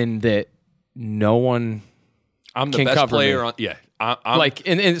that no one I'm the can best cover player me. on. Yeah,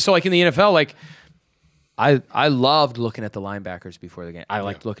 so in the NFL, I loved looking at the linebackers before the game. I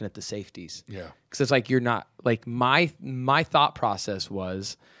liked looking at the safeties. Yeah, because it's you're not my thought process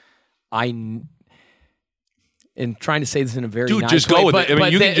was and trying to say this in a very nice just way, go with it. I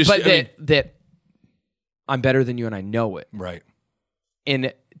mean, you can just that I'm better than you and I know it. Right.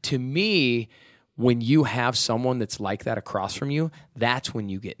 And to me, when you have someone that's like that across from you, that's when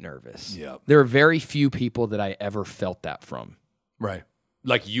you get nervous. Yeah. There are very few people that I ever felt that from. Right.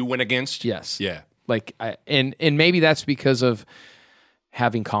 Like you went against? Yes. Yeah. And maybe that's because of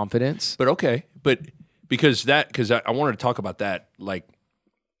having confidence. But okay. But because I wanted to talk about that,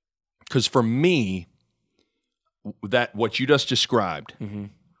 because for me, that what you just described,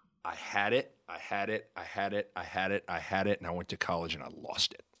 I had it, and I went to college and I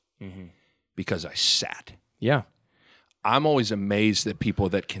lost it because I sat. Yeah. I'm always amazed at people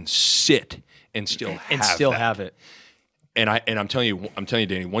that can sit and still have it. And I'm telling you,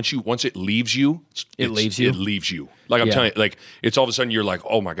 Danny, once it leaves you, it leaves you. It leaves you. I'm telling you, it's all of a sudden you're like,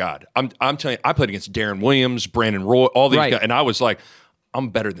 oh my God. I'm telling you, I played against Darren Williams, Brandon Roy, all these guys, and I was like, I'm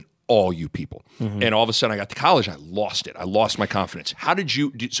better than all you people. And all of a sudden I got to college and I lost it. I lost my confidence. How did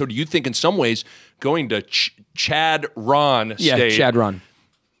you so do you think in some ways going to Chad Ron State Chad Ron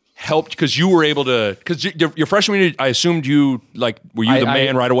helped because you were able to because your freshman year, I assumed you were you the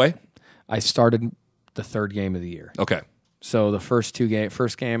man right away? I started the 3rd game of the year. Okay. So the first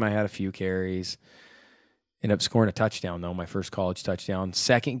game I had a few carries. Ended up scoring a touchdown though, my first college touchdown.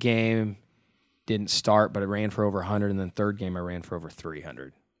 Second game didn't start, but I ran for over 100, and then 3rd game I ran for over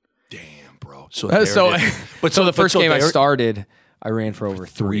 300. Damn, bro. So the first game I started, I ran for over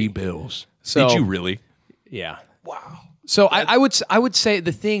 3 bills. So, did you really? Yeah. Wow. So I would say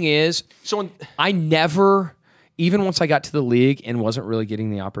the thing is, I never, even once I got to the league and wasn't really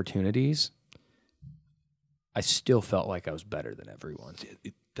getting the opportunities, I still felt like I was better than everyone.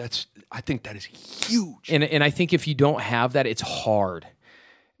 I think that is huge. And I think if you don't have that, it's hard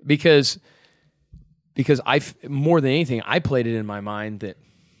because because more than anything, I played it in my mind that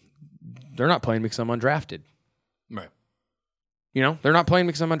they're not playing because I'm undrafted. Right. You know, they're not playing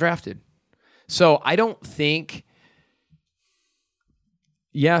because I'm undrafted. So I don't think,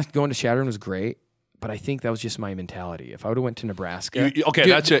 going to Chadron was great, but I think that was just my mentality. If I would have went to Nebraska,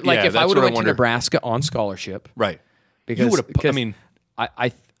 that's it. Like yeah, if I would have went to Nebraska on scholarship, right? Because I mean, I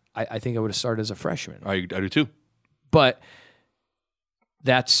think I would have started as a freshman. I do too. But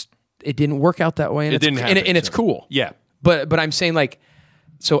it didn't work out that way, and it didn't happen, and it's cool. Yeah. But I'm saying, like,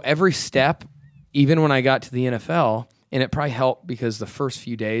 so every step, even when I got to the NFL, and it probably helped because the first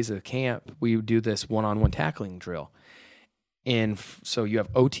few days of camp, we would do this one-on-one tackling drill. And so you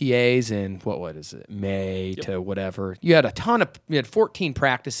have OTAs and what is it, May to whatever. You had you had 14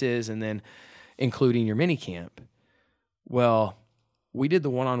 practices and then including your mini camp. Well, we did the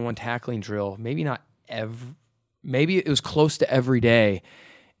one-on-one tackling drill, maybe it was close to every day,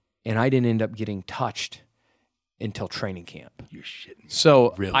 and I didn't end up getting touched until training camp. You're shitting.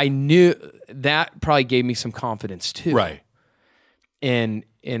 So really? I knew that probably gave me some confidence too. Right. And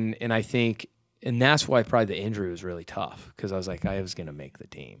I think, and that's why probably the injury was really tough, because I was like, I was going to make the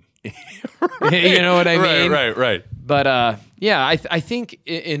team. Right. You know what I mean? Right. But I think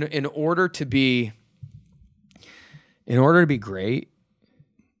in order to be great,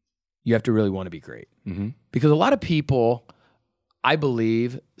 you have to really want to be great. Mm-hmm. Because a lot of people, I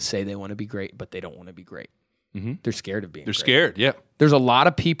believe, say they want to be great, but they don't want to be great. Mm-hmm. They're scared of being They're great. scared, yeah. There's a lot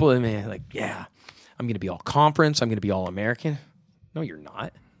of people that are like, yeah, I'm going to be all conference. I'm going to be all American. No, you're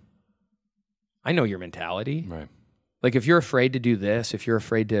not. I know your mentality. Right. Like if you're afraid to do this, if you're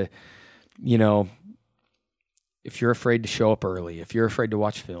afraid to, if you're afraid to show up early, if you're afraid to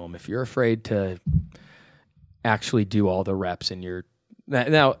watch film, if you're afraid to actually do all the reps in your...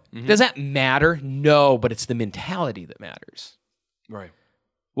 Now, does that matter? No, but it's the mentality that matters. Right.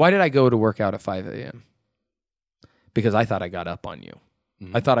 Why did I go to work out at 5 a.m.? Because I thought I got up on you.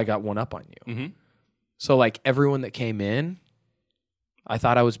 Mm-hmm. I thought I got one up on you. Mm-hmm. So like everyone that came in, I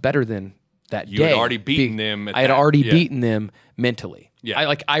thought I was better than that day. You had already beaten them. I had already beaten them mentally.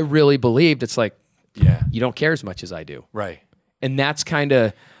 Yeah. I really believed it's like, yeah, you don't care as much as I do. Right. And that's kind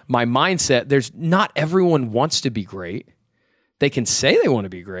of my mindset. Not everyone wants to be great. They can say they want to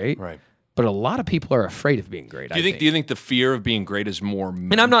be great. Right. But a lot of people are afraid of being great. Do you think the fear of being great is more?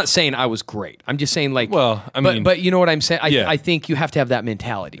 And I'm not saying I was great. I'm just saying like. Well, I mean, but you know what I'm saying. I think you have to have that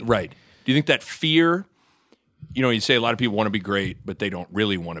mentality. Right. Do you think that fear? You say a lot of people want to be great, but they don't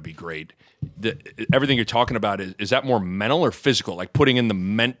really want to be great. Everything you're talking about is that more mental or physical? Like putting in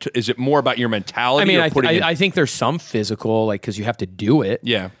the Is it more about your mentality? I mean, I think there's some physical, like because you have to do it.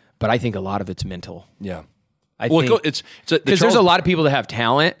 Yeah. But I think a lot of it's mental. Yeah. Because there's a lot of people that have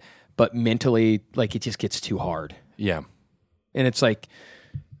talent, but mentally, like it just gets too hard. Yeah. And it's like,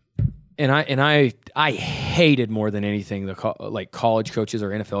 and I hated more than anything like college coaches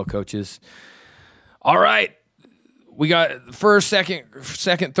or NFL coaches. All right, we got first,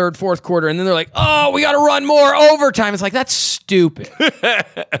 second, third, fourth quarter, and then they're like, oh, we got to run more overtime. It's like that's stupid.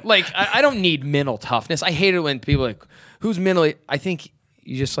 Like I don't need mental toughness. I hate it when people are like, who's mentally? I think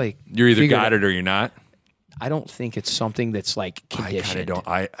you just like you're either got it or you're not. I don't think it's something that's like conditioned.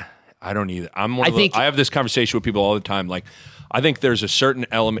 I don't either. I have this conversation with people all the time. Like, I think there's a certain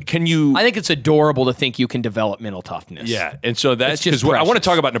element. I think it's adorable to think you can develop mental toughness. Yeah, and so that's because I want to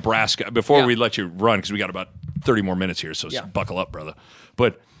talk about Nebraska before we let you run because we got about 30 more minutes here. So buckle up, brother.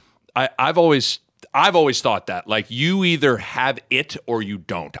 But I've always thought that like you either have it or you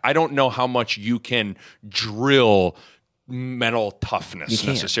don't. I don't know how much you can drill mental toughness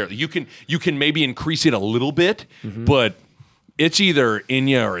necessarily. You can maybe increase it a little bit, but it's either in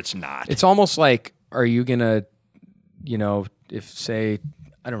you or it's not. It's almost like, are you gonna, if say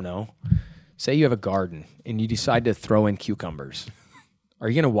you have a garden and you decide to throw in cucumbers, are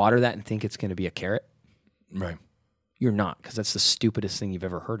you gonna water that and think it's gonna be a carrot? Right. You're not, because that's the stupidest thing you've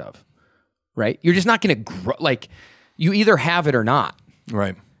ever heard of. Right? You're just not gonna grow. Like, you either have it or not.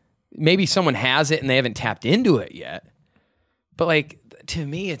 Right. Maybe someone has it and they haven't tapped into it yet. But like, to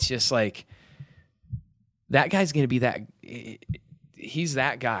me, it's just like, that guy's going to be that, he's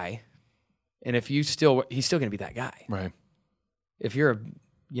that guy. And if he's still going to be that guy. Right. If you're a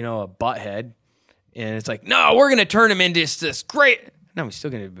butthead and it's like, no, we're going to turn him into this great. No, he's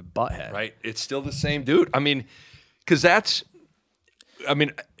still going to be a butthead. Right. It's still the same dude. I mean, because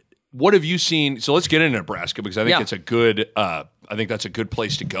what have you seen? So let's get into Nebraska because I think it's a good, I think that's a good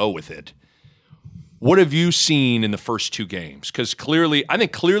place to go with it. What have you seen in the first two games? Because clearly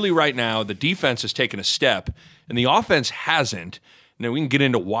right now, the defense has taken a step and the offense hasn't. Now, we can get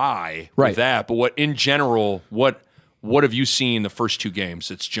into why with that, but in general, what have you seen the first two games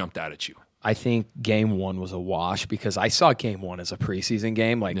that's jumped out at you? I think game one was a wash because I saw game one as a preseason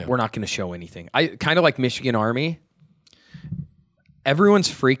game. Like, we're not going to show anything. I kind of like Michigan Army. Everyone's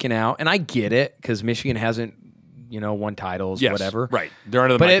freaking out, and I get it because Michigan hasn't, won titles, whatever. Right. They're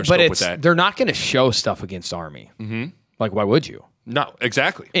under the microscope with that. They're not going to show stuff against Army. Mm-hmm. Like, why would you? No,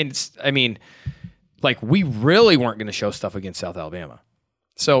 exactly. And we really weren't going to show stuff against South Alabama.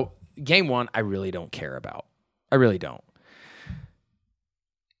 So game one, I really don't care about. I really don't.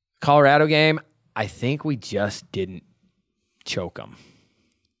 Colorado game, I think we just didn't choke them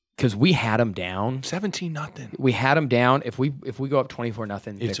because we had them down 17-0. We had them down. If we go up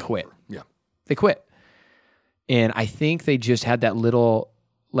 24-0, they quit. Over. Yeah, they quit. And I think they just had that little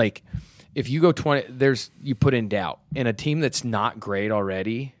if you go 20, you put in doubt. And a team that's not great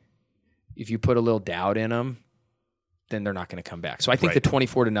already, if you put a little doubt in them, then they're not going to come back. So I think the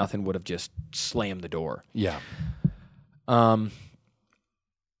 24-0 would have just slammed the door. Yeah.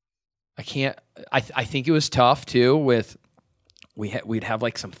 I can't. I think it was tough too. We'd have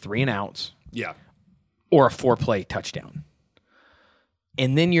like some 3 and outs. Yeah. Or a 4-play touchdown,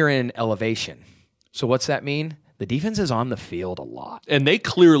 and then you're in elevation. So what's that mean? The defense is on the field a lot, and they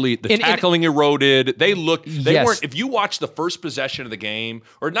clearly tackling eroded. They looked. They yes. weren't. If you watch the first possession of the game,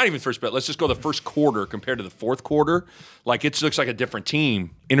 or not even first, but let's just go the first quarter compared to the fourth quarter, like it looks like a different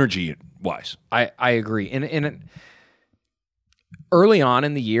team energy wise. I agree, and early on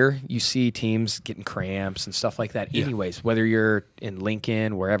in the year, you see teams getting cramps and stuff like that. Anyways, whether you're in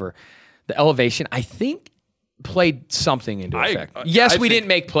Lincoln, wherever, the elevation, I think, played something into effect. Yes, we didn't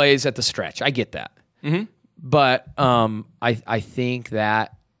make plays at the stretch. I get that. Mm-hmm. But I think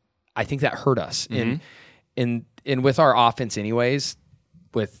that hurt us. Mm-hmm. And with our offense anyways,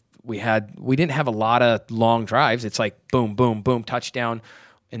 we didn't have a lot of long drives. It's like boom, boom, boom, touchdown.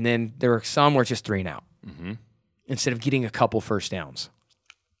 And then there were some where it's just 3 and out. Mm-hmm. Instead of getting a couple first downs.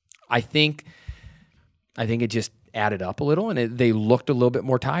 I think it just added up a little, and they looked a little bit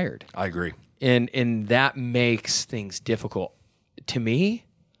more tired. I agree. And that makes things difficult. To me,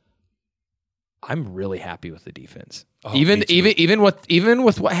 I'm really happy with the defense. Oh, even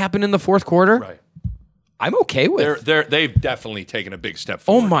with what happened in the fourth quarter, right. I'm okay with. They've definitely taken a big step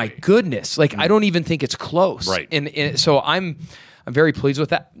forward. Oh my goodness! I don't even think it's close. Right. And so I'm very pleased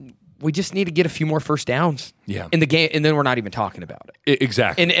with that. We just need to get a few more first downs in the game, and then we're not even talking about it.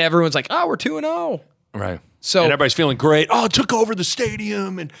 Exactly. And everyone's like, "Oh, we're 2-0." Right. So and everybody's feeling great. Oh, it took over the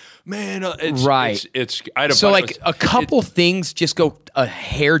stadium, and man, it's right. It's so a couple things just go a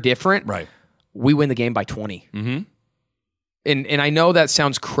hair different. Right. We win the game by 20. Mm-hmm. And I know that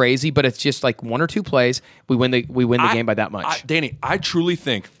sounds crazy, but it's just like 1 or 2 plays. We win the game by that much. Danny, I truly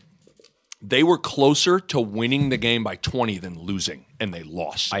think they were closer to winning the game by 20 than losing, and they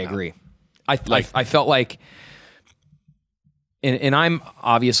lost. I agree. I felt like, and I'm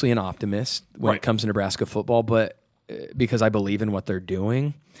obviously an optimist when it comes to Nebraska football, but because I believe in what they're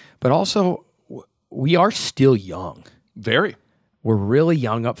doing, but also we are still young. Very. We're really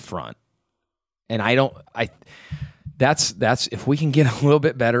young up front, and that's if we can get a little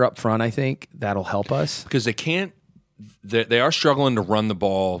bit better up front, I think that'll help us because they are struggling to run the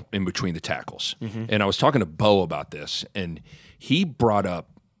ball in between the tackles. Mm-hmm. And I was talking to Bo about this, and he brought up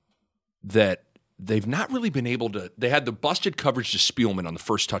that they've not really been able to – they had the busted coverage to Spielman on the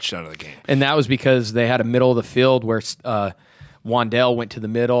first touchdown of the game. And that was because they had a middle of the field where Wandell went to the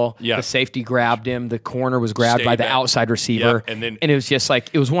middle. Yeah. The safety grabbed him. The corner was grabbed by the outside receiver. Yep. And it was just like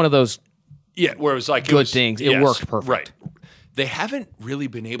 – it was one of those where it was like good things. It worked perfect. Right. They haven't really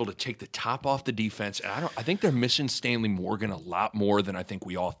been able to take the top off the defense, and I think they're missing Stanley Morgan a lot more than I think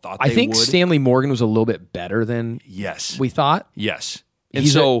we all thought they would. I think Stanley Morgan was a little bit better than we thought. Yes. And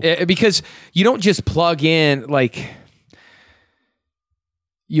because you don't just plug in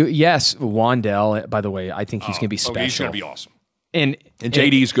Wandell, by the way, I think he's going to be special. He's going to be awesome. And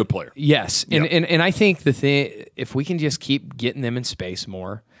JD's a good player. Yes. And I think the thing, if we can just keep getting them in space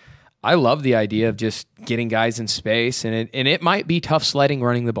more, I love the idea of just getting guys in space, and it might be tough sledding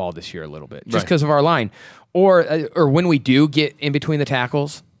running the ball this year a little bit just because of our line. Or when we do get in between the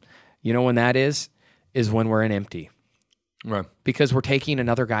tackles, you know when that is when we're in empty. Right. Because we're taking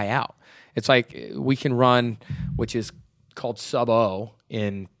another guy out. It's like we can run, which is called sub-O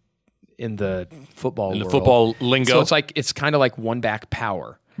in the football world. In the football lingo. So it's kind of like one-back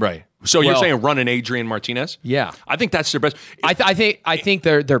power. Right. So you're saying run an Adrian Martinez? Yeah. I think that's their best. I think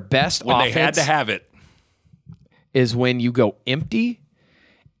their best when offense they had to have it is when you go empty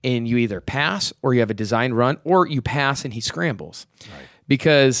and you either pass or you have a designed run or you pass and he scrambles. Right.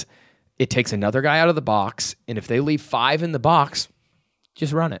 Because it takes another guy out of the box, and if they leave 5 in the box,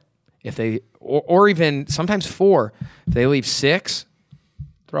 just run it. If they or even sometimes 4, if they leave 6,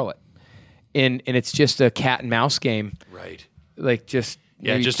 throw it. and it's just a cat and mouse game. Right. Like just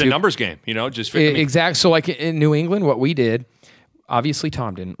a numbers game. Just exactly. So like in New England, what we did, obviously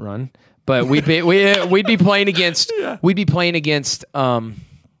Tom didn't run, but we'd be playing against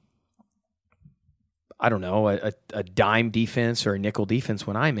I don't know, a dime defense or a nickel defense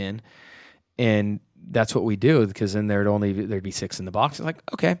when I'm in, and that's what we do, because then there'd be 6 in the box. It's like,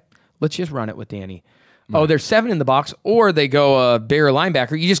 okay, let's just run it with Danny. Right. Oh, there's 7 in the box, or they go a bigger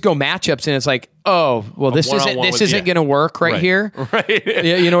linebacker. You just go matchups, and it's like, oh, well, this isn't going to work right here. Right.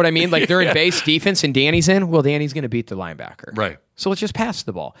 You know what I mean? Like they're in base defense, and Danny's in. Well, Danny's going to beat the linebacker. Right. So let's just pass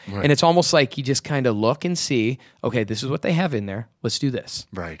the ball, right. And it's almost like you just kind of look and see, okay, this is what they have in there. Let's do this.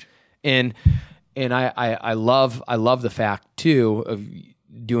 Right. And I love the fact too of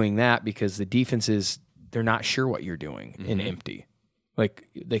doing that, because the defenses, they're not sure what you're doing in empty. Like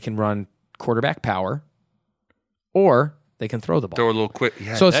they can run quarterback power, or they can throw the ball. Throw a little quick.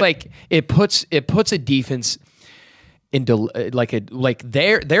 Yeah, so it's like it puts a defense into like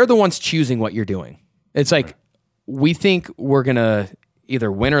they're the ones choosing what you're doing. It's like we think we're gonna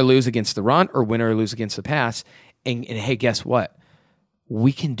either win or lose against the run or win or lose against the pass, and hey, guess what?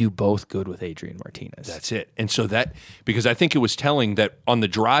 We can do both good with Adrian Martinez. That's it. And so because I think it was telling that on the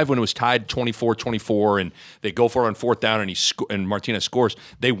drive when it was tied 24-24 and they go for it on 4th down and Martinez scores,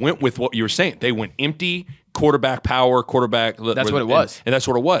 they went with what you were saying. They went empty, quarterback power, quarterback. That's what it was. And that's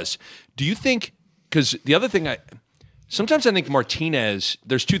what it was. Do you think, because the other thing sometimes I think Martinez,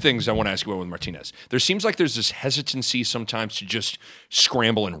 there's 2 things I want to ask you about with Martinez. There seems like there's this hesitancy sometimes to just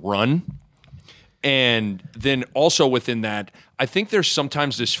scramble and run. And then also within that, I think there's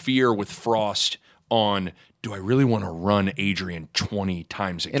sometimes this fear with Frost on, do I really want to run Adrian 20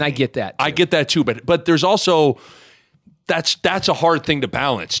 times a game? And I get that too. I get that too, but there's also, that's a hard thing to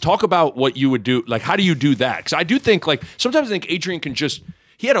balance. Talk about what you would do. Like, how do you do that? Because I do think, like, sometimes I think Adrian can just,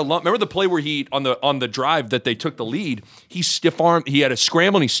 he had a lump. Remember the play where he, on the drive that they took the lead, he stiff-armed, he had a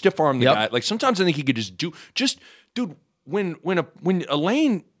scramble and he stiff-armed the guy. Like, sometimes I think he could dude, when a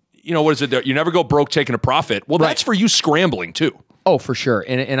lane, what is it? You never go broke taking a profit. Well, that's for you scrambling too. Oh, for sure.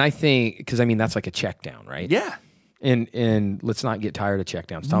 And I think, because that's like a check down, right? Yeah. And let's not get tired of check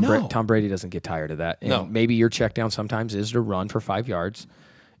downs. Tom Brady doesn't get tired of that. And maybe your check down sometimes is to run for 5 yards,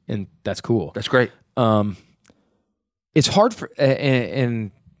 and that's cool. That's great. It's hard for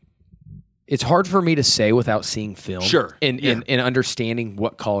me to say without seeing film. Sure. And understanding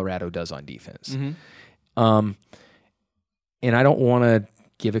what Colorado does on defense. Mm-hmm. And I don't want to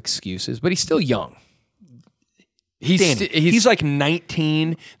give excuses, but he's still young. He's like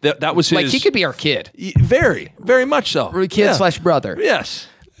 19. That was his, like, he could be our kid. Very, very much so. Kid/brother. Yes.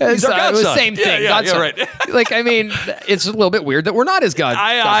 He's our godson. Same thing. Yeah, right. Like, it's a little bit weird that we're not his god.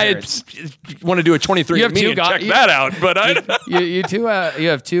 I want to do a 23andMe and check that out, but you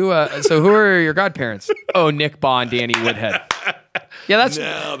have two. So who are your godparents? Oh, Nick Baugh and Danny Woodhead. Yeah,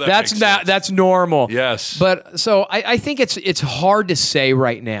 that's normal. Yes. But so I think it's hard to say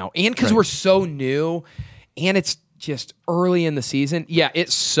right now. And because we're so new and it's just early in the season. Yeah,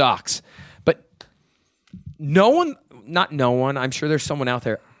 it sucks. But not no one, I'm sure there's someone out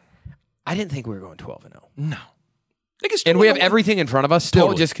there. I didn't think we were going 12-0. No. And we have everything in front of us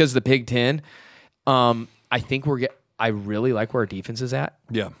still, just because the Big Ten. I think I really like where our defense is at.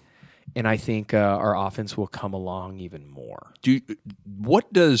 Yeah. And I think our offense will come along even more.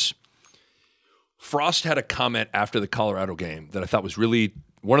 What does Frost had a comment after the Colorado game that I thought was really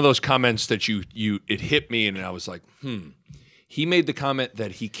one of those comments that it hit me, and I was like, He made the comment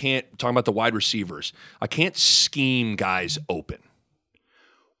that he can't, talking about the wide receivers, I can't scheme guys open.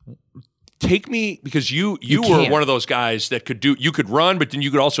 Take me, because you were one of those guys that you could run, but then you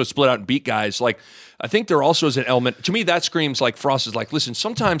could also split out and beat guys. Like, I think there also is an element, to me, that screams like Frost is like, listen,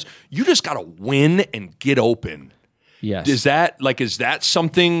 sometimes you just got to win and get open. Yes. Is that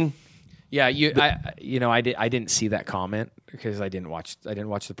something? Yeah, I didn't see that comment because I didn't watch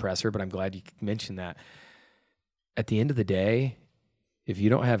the presser, but I'm glad you mentioned that. At the end of the day, if you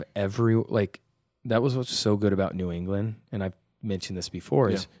don't have that was what's so good about New England, and I've mentioned this before,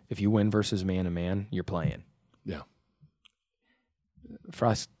 is if you win versus man-to-man, you're playing. Yeah.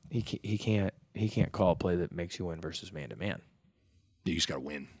 Frost, he can't call a play that makes you win versus man-to-man. You just got to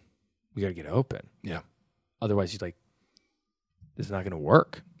win. You got to get open. Yeah. Otherwise, he's like, this is not going to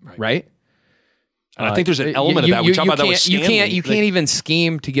work, right? And I think there's an element of that. We talk about that with Stanley. You can't even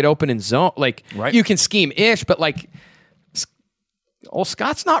scheme to get open in zone. Like, you can scheme-ish, but like, old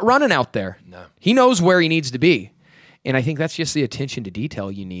Scott's not running out there. No. He knows where he needs to be. And I think that's just the attention to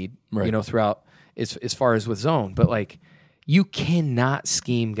detail you need, throughout as far as with zone. But like, you cannot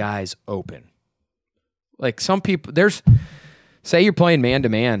scheme guys open. Like some people, say you're playing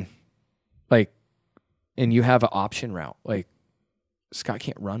man-to-man. Like, and you have an option route. Like, Scott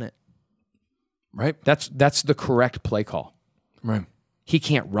can't run it. Right. That's the correct play call. Right. He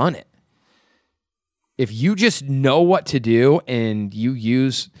can't run it. If you just know what to do and you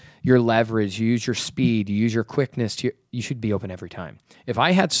use your leverage, you use your speed, you use your quickness, you should be open every time. If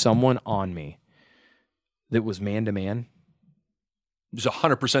I had someone on me that was man-to-man, There's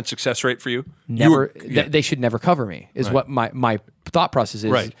 100% success rate for you? They should never cover me, is Right. what my thought process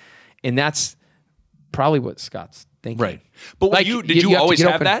is. Right. And that's probably what Scott's thinking. Right. But Like, did you you have to always get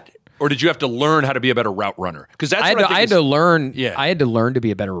have open. that? Or did you have to learn how to be a better route runner? Because that's what I think I had to learn. Yeah. I had to learn to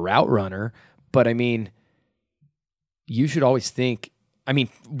be a better route runner. But I mean, you should always think. I mean,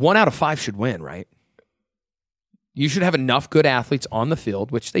 1 out of 5 should win, right? You should have enough good athletes on the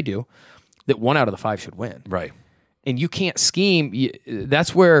field, which they do, that 1 out of the 5 should win. Right. And you can't scheme.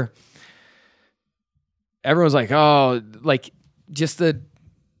 That's where everyone's like, oh, like just the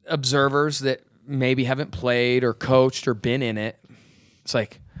observers that maybe haven't played or coached or been in it. It's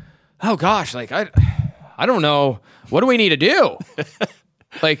like, oh gosh, like I don't know. What do we need to do?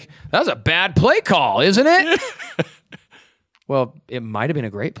 Like, that was a bad play call, isn't it? Well, it might have been a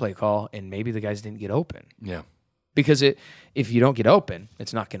great play call, and maybe the guys didn't get open. Yeah. Because if you don't get open,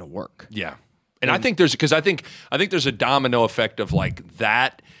 it's not going to work. Yeah. And I think there's there's a domino effect of like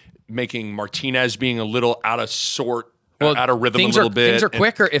that making Martinez being a little out of sort, out of rhythm a little bit. Things are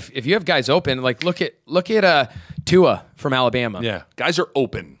quicker if you have guys open. Like look at Tua from Alabama. Yeah. Guys are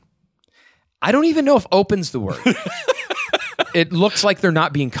open. I don't even know if "open's" the word. It looks like they're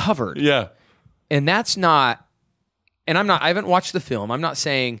not being covered. Yeah. And that's not. And I haven't watched the film. I'm not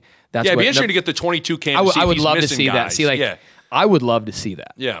saying that's. Yeah, it'd be interesting to get the 22 cam. I would love to see that. See, like, I would love to see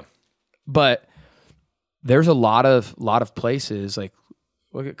that. Yeah. But there's a lot of places, like,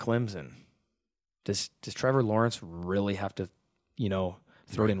 look at Clemson. Does Trevor Lawrence really have to,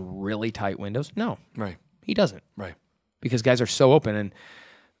 throw it in really tight windows? No. Right. He doesn't. Right. Because guys are so open. And,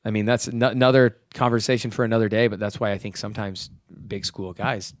 I mean, that's another conversation for another day, but that's why I think sometimes big school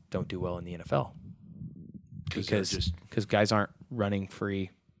guys don't do well in the NFL. Because guys aren't running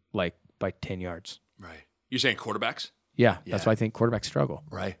free, like, by 10 yards. Right. You're saying quarterbacks? Yeah. That's why I think quarterbacks struggle.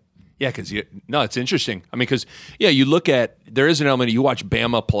 Right. Yeah, because it's interesting. I mean, because you look at there is an element. You watch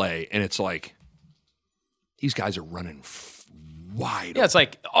Bama play, and it's like these guys are running wide. Yeah, it's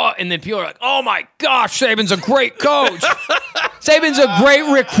like and then people are like, "Oh my gosh, Saban's a great coach. Saban's a great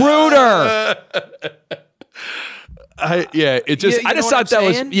recruiter." I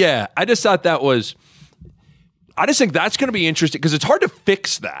just think that's going to be interesting because it's hard to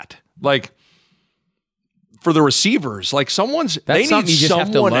fix that. Like. For the receivers, like they need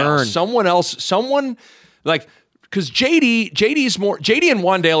someone else, like, because JD and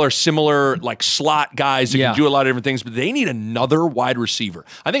Wan'Dale are similar, like slot guys that can do a lot of different things, but they need another wide receiver.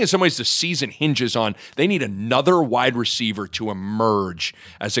 I think in some ways the season hinges on they need another wide receiver to emerge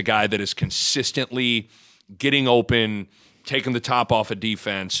as a guy that is consistently getting open, taking the top off a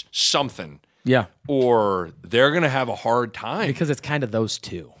defense, something. Yeah. Or they're going to have a hard time. Because it's kind of those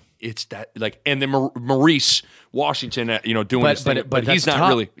two. It's that, like, and then Maurice Washington, doing this thing, but he's not tough.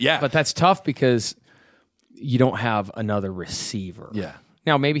 really. Yeah, but that's tough because you don't have another receiver. Yeah.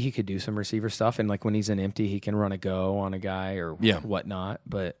 Now maybe he could do some receiver stuff, and like when he's in empty, he can run a go on a guy or whatnot.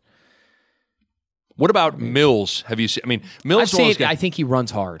 But what about Mills? Have you seen? I mean, Mills. I think he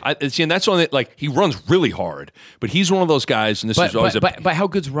runs hard. And that's one that, like, he runs really hard, but he's one of those guys. And this is always but how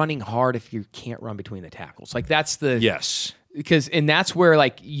good's running hard if you can't run between the tackles? Like that's the yes. And that's where,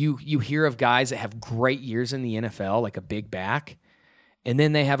 like, you hear of guys that have great years in the NFL, like a big back, and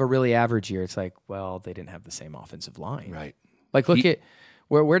then they have a really average year. It's like, well, they didn't have the same offensive line. Right. Like, look at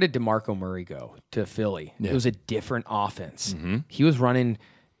where did DeMarco Murray go? To Philly. Yeah. It was a different offense. Mm-hmm. He was running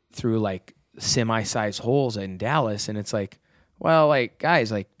through, like, semi-sized holes in Dallas, and it's like, well, like,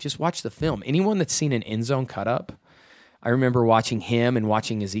 guys, like, just watch the film. Anyone that's seen an end zone cut up, I remember watching him and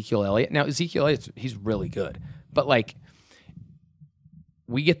watching Ezekiel Elliott. Now, Ezekiel Elliott, he's really good. But, like,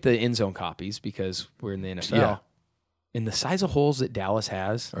 we get the end zone copies because we're in the NFL. Yeah. And the size of holes that Dallas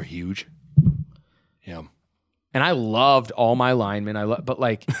has are huge. Yeah. And I loved all my linemen. But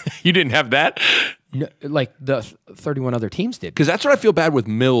like you didn't have that? No, like the 31 other teams did. Because that's what I feel bad with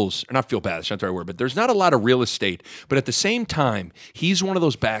Mills. Or not feel bad, that's not the right word, but there's not a lot of real estate. But at the same time, he's one of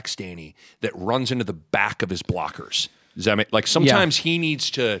those backs, Danny, that runs into the back of his blockers. Does that make, like, sometimes he needs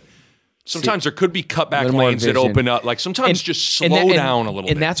to. Sometimes there could be cutback lanes that open up. Like, sometimes just slow down a little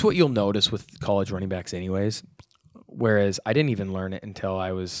bit. And that's what you'll notice with college running backs anyways. Whereas I didn't even learn it until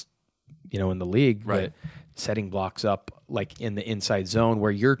I was, in the league. Right. But setting blocks up, like, in the inside zone where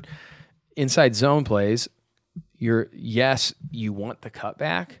your inside zone plays, you want the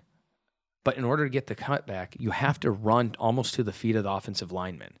cutback, But in order to get the cutback, you have to run almost to the feet of the offensive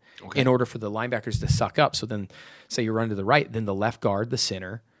lineman in order for the linebackers to suck up. So then, say you run to the right, then the left guard, the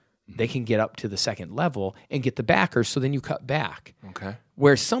center, they can get up to the second level and get the backers. So then you cut back. Okay.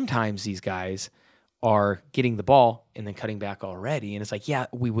 Where sometimes these guys are getting the ball and then cutting back already. And it's like, yeah,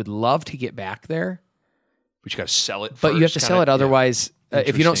 we would love to get back there. But you got to sell it first. But you have to sell it. Otherwise,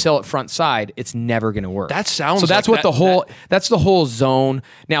 if you don't sell it front side, it's never going to work. That sounds so. That's like what that's the whole zone.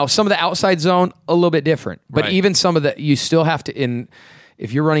 Now, some of the outside zone, a little bit different. But even some of the, you still have to,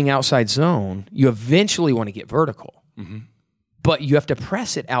 if you're running outside zone, you eventually want to get vertical. Mm-hmm. But you have to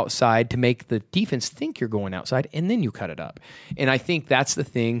press it outside to make the defense think you're going outside, and then you cut it up. And I think that's the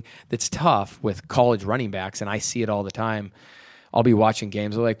thing that's tough with college running backs, and I see it all the time. I'll be watching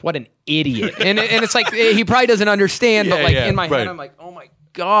games, I'm like, what an idiot. and it's like, he probably doesn't understand, but like in my head, I'm like, oh my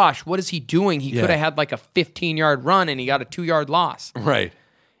gosh, what is he doing? He could have had like a 15-yard run, and he got a 2-yard loss. Right.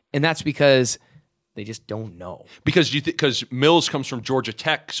 And that's because they just don't know. Because Mills comes from Georgia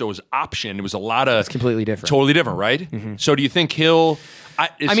Tech, so his option, it was a lot of... It's completely different. Totally different, right? Mm-hmm. So do you think he'll...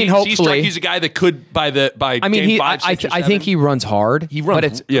 hopefully... He's a guy that could, by game 5, 6, I think he runs hard. He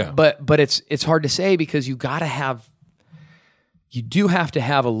runs, but it's hard to say because you do have to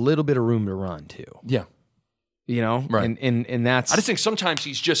have a little bit of room to run too. Yeah. You know? Right. And that's... I just think sometimes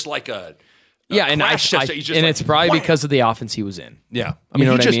he's just like a... and it's probably because of the offense he was in. Yeah. You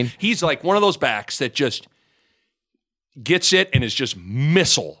know what I mean? He's like one of those backs that just gets it and is just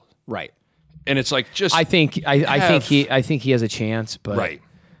missile. Right. And it's like just I think he has a chance, but right.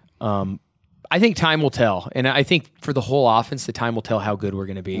 I think time will tell. And I think for the whole offense, the time will tell how good we're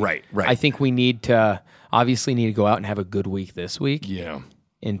going to be. Right. I think we need to go out and have a good week this week. Yeah.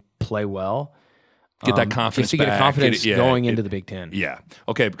 And play well. Get that confidence just to get back. confidence going into the Big Ten. Yeah.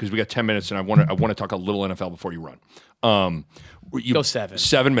 Okay, because we got 10 minutes, and I want to talk a little NFL before you run. Go 7.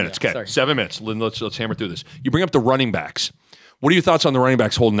 7 minutes. Yeah, okay, sorry. 7 minutes. Let's hammer through this. You bring up the running backs. What are your thoughts on the running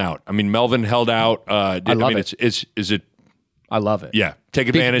backs holding out? I mean, Melvin held out. I love it. Is it? I love it. Yeah. Take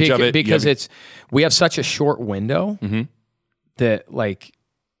advantage of it because we have such a short window that like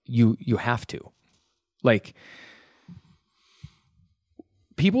you have to like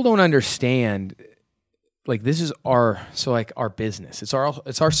people don't understand. Like this is our business. It's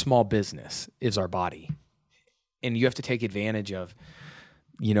our small business is our body. And you have to take advantage of,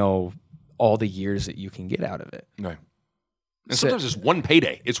 all the years that you can get out of it. Right. And sometimes it's one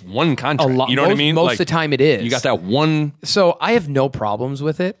payday. It's one contract. You know what I mean? Most of the time it is. You got that one. So I have no problems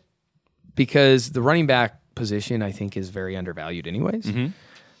with it because the running back position I think is very undervalued anyways. Mm-hmm.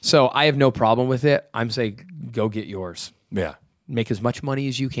 So I have no problem with it. I'm saying go get yours. Yeah. Make as much money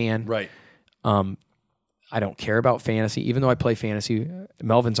as you can. Right. I don't care about fantasy, even though I play fantasy.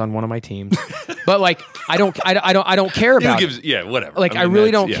 Melvin's on one of my teams, but like I don't care about it. Yeah, whatever. Like I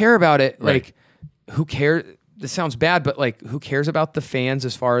really don't care about it. Right. Like who cares? This sounds bad, but like who cares about the fans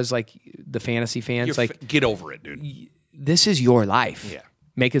as far as like the fantasy fans? Get over it, dude. This is your life. Yeah.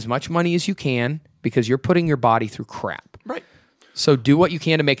 Make as much money as you can because you're putting your body through crap. Right. So do what you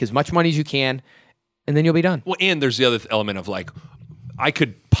can to make as much money as you can, and then you'll be done. Well, and there's the other element of like, I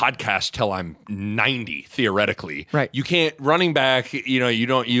could podcast till I'm 90 theoretically. Right. You can't running back.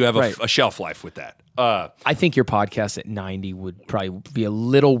 You have a shelf life with that. I think your podcast at 90 would probably be a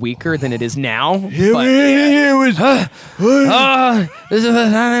little weaker than it is now. Is it on?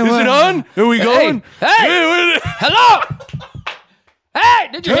 Are we going? Hey! Hello! Hey!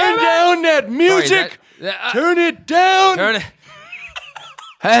 Did you hear Turn me? down that music. Turn it down. Turn it.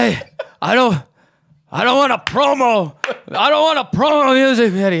 Hey! I don't want a promo. I don't want a promo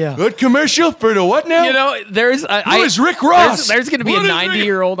music video. Good commercial for the what now? Who is Rick Ross? There's going to be a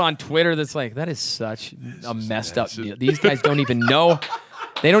 90-year-old on Twitter that's like, that is such a messed up deal. These guys don't even know.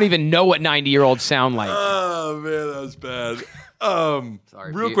 They don't even know what 90-year-olds sound like. Oh man, that was bad.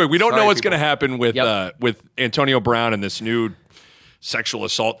 Real quick, we don't know what's going to happen with Antonio Brown and this new sexual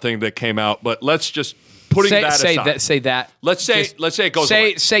assault thing that came out, but let's just. Say that. Let's say it goes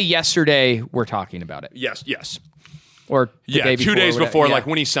away. Say yesterday we're talking about it. Yes. Or the day before, 2 days before, like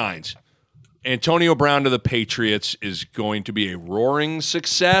when he signs. Antonio Brown to the Patriots is going to be a roaring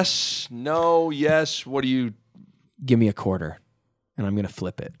success. No, yes. What do you... Give me a quarter, and I'm going to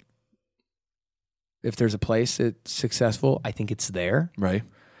flip it. If there's a place that's successful, I think it's there. Right.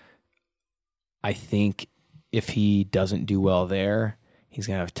 I think if he doesn't do well there, he's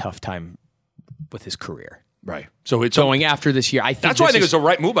going to have a tough time with his career. Right. So it's going after this year. That's why I think it's the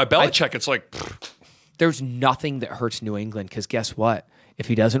right move by Belichick. It's like there's nothing that hurts New England because guess what? If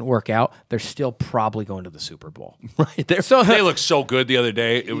he doesn't work out, they're still probably going to the Super Bowl. Right. They look so good the other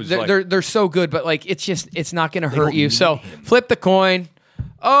day. It was they're so good, but like it's not going to hurt you. So flip the coin.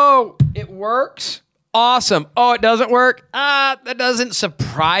 Oh, it works. Awesome. Oh, it doesn't work. That doesn't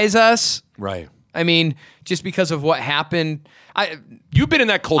surprise us. Right. I mean, just because of what happened. You've been in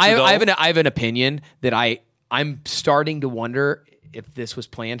that culture, though. I have an opinion that I'm starting to wonder if this was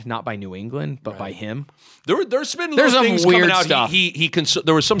planned not by New England but by him. There's been little things weird coming out. Stuff.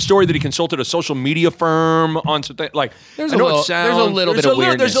 There was some story that he consulted a social media firm on something. Like there's a little bit of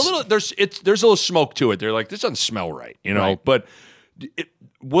weirdness. There's a little smoke to it. They're like, this doesn't smell right, you know. Right. But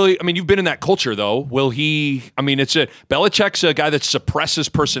you've been in that culture though. Will he? I mean, Belichick's a guy that suppresses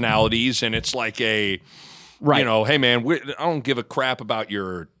personalities, and it's like hey man, I don't give a crap about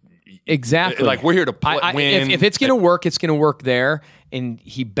your. Exactly. Like we're here to win. If it's going to work, it's going to work there, and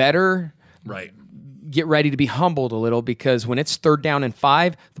he better get ready to be humbled a little because when it's 3rd down and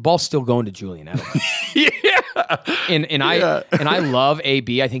 5, the ball's still going to Julian Edelman. And I love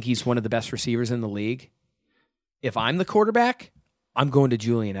AB. I think he's one of the best receivers in the league. If I'm the quarterback, I'm going to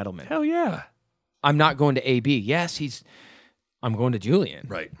Julian Edelman. Hell yeah. I'm not going to AB. Yes, I'm going to Julian.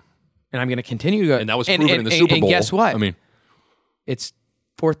 Right. And I'm going to continue to go. And that was proven in the Super Bowl. And guess what? I mean, it's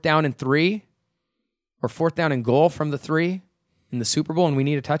 4th down and 3 or 4th down and goal from the 3 in the Super Bowl and we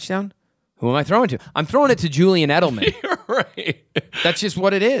need a touchdown. Who am I throwing to? I'm throwing it to Julian Edelman. Right. That's just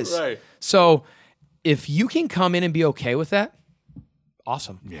what it is. Right. So if you can come in and be okay with that,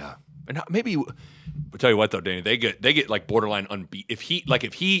 awesome. Yeah. And maybe we'll tell you what though, Danny, they get like borderline unbeat. If he,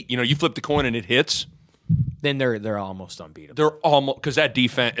 you flip the coin and it hits, then they're almost unbeatable. They're almost because that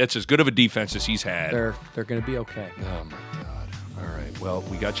defense, it's as good of a defense as he's had. They're going to be okay. Oh my God. All right. Well,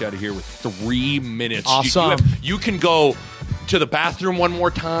 we got you out of here with 3 minutes. Awesome. You can go to the bathroom one more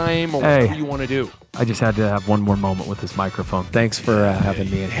time or whatever you want to do. I just had to have one more moment with this microphone. Thanks for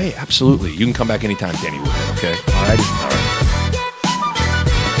having me in. Hey, absolutely. You can come back anytime, Danny Woodhead, okay? All right.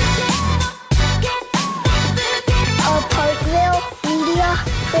 A Parkville Media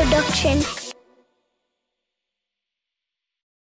Production.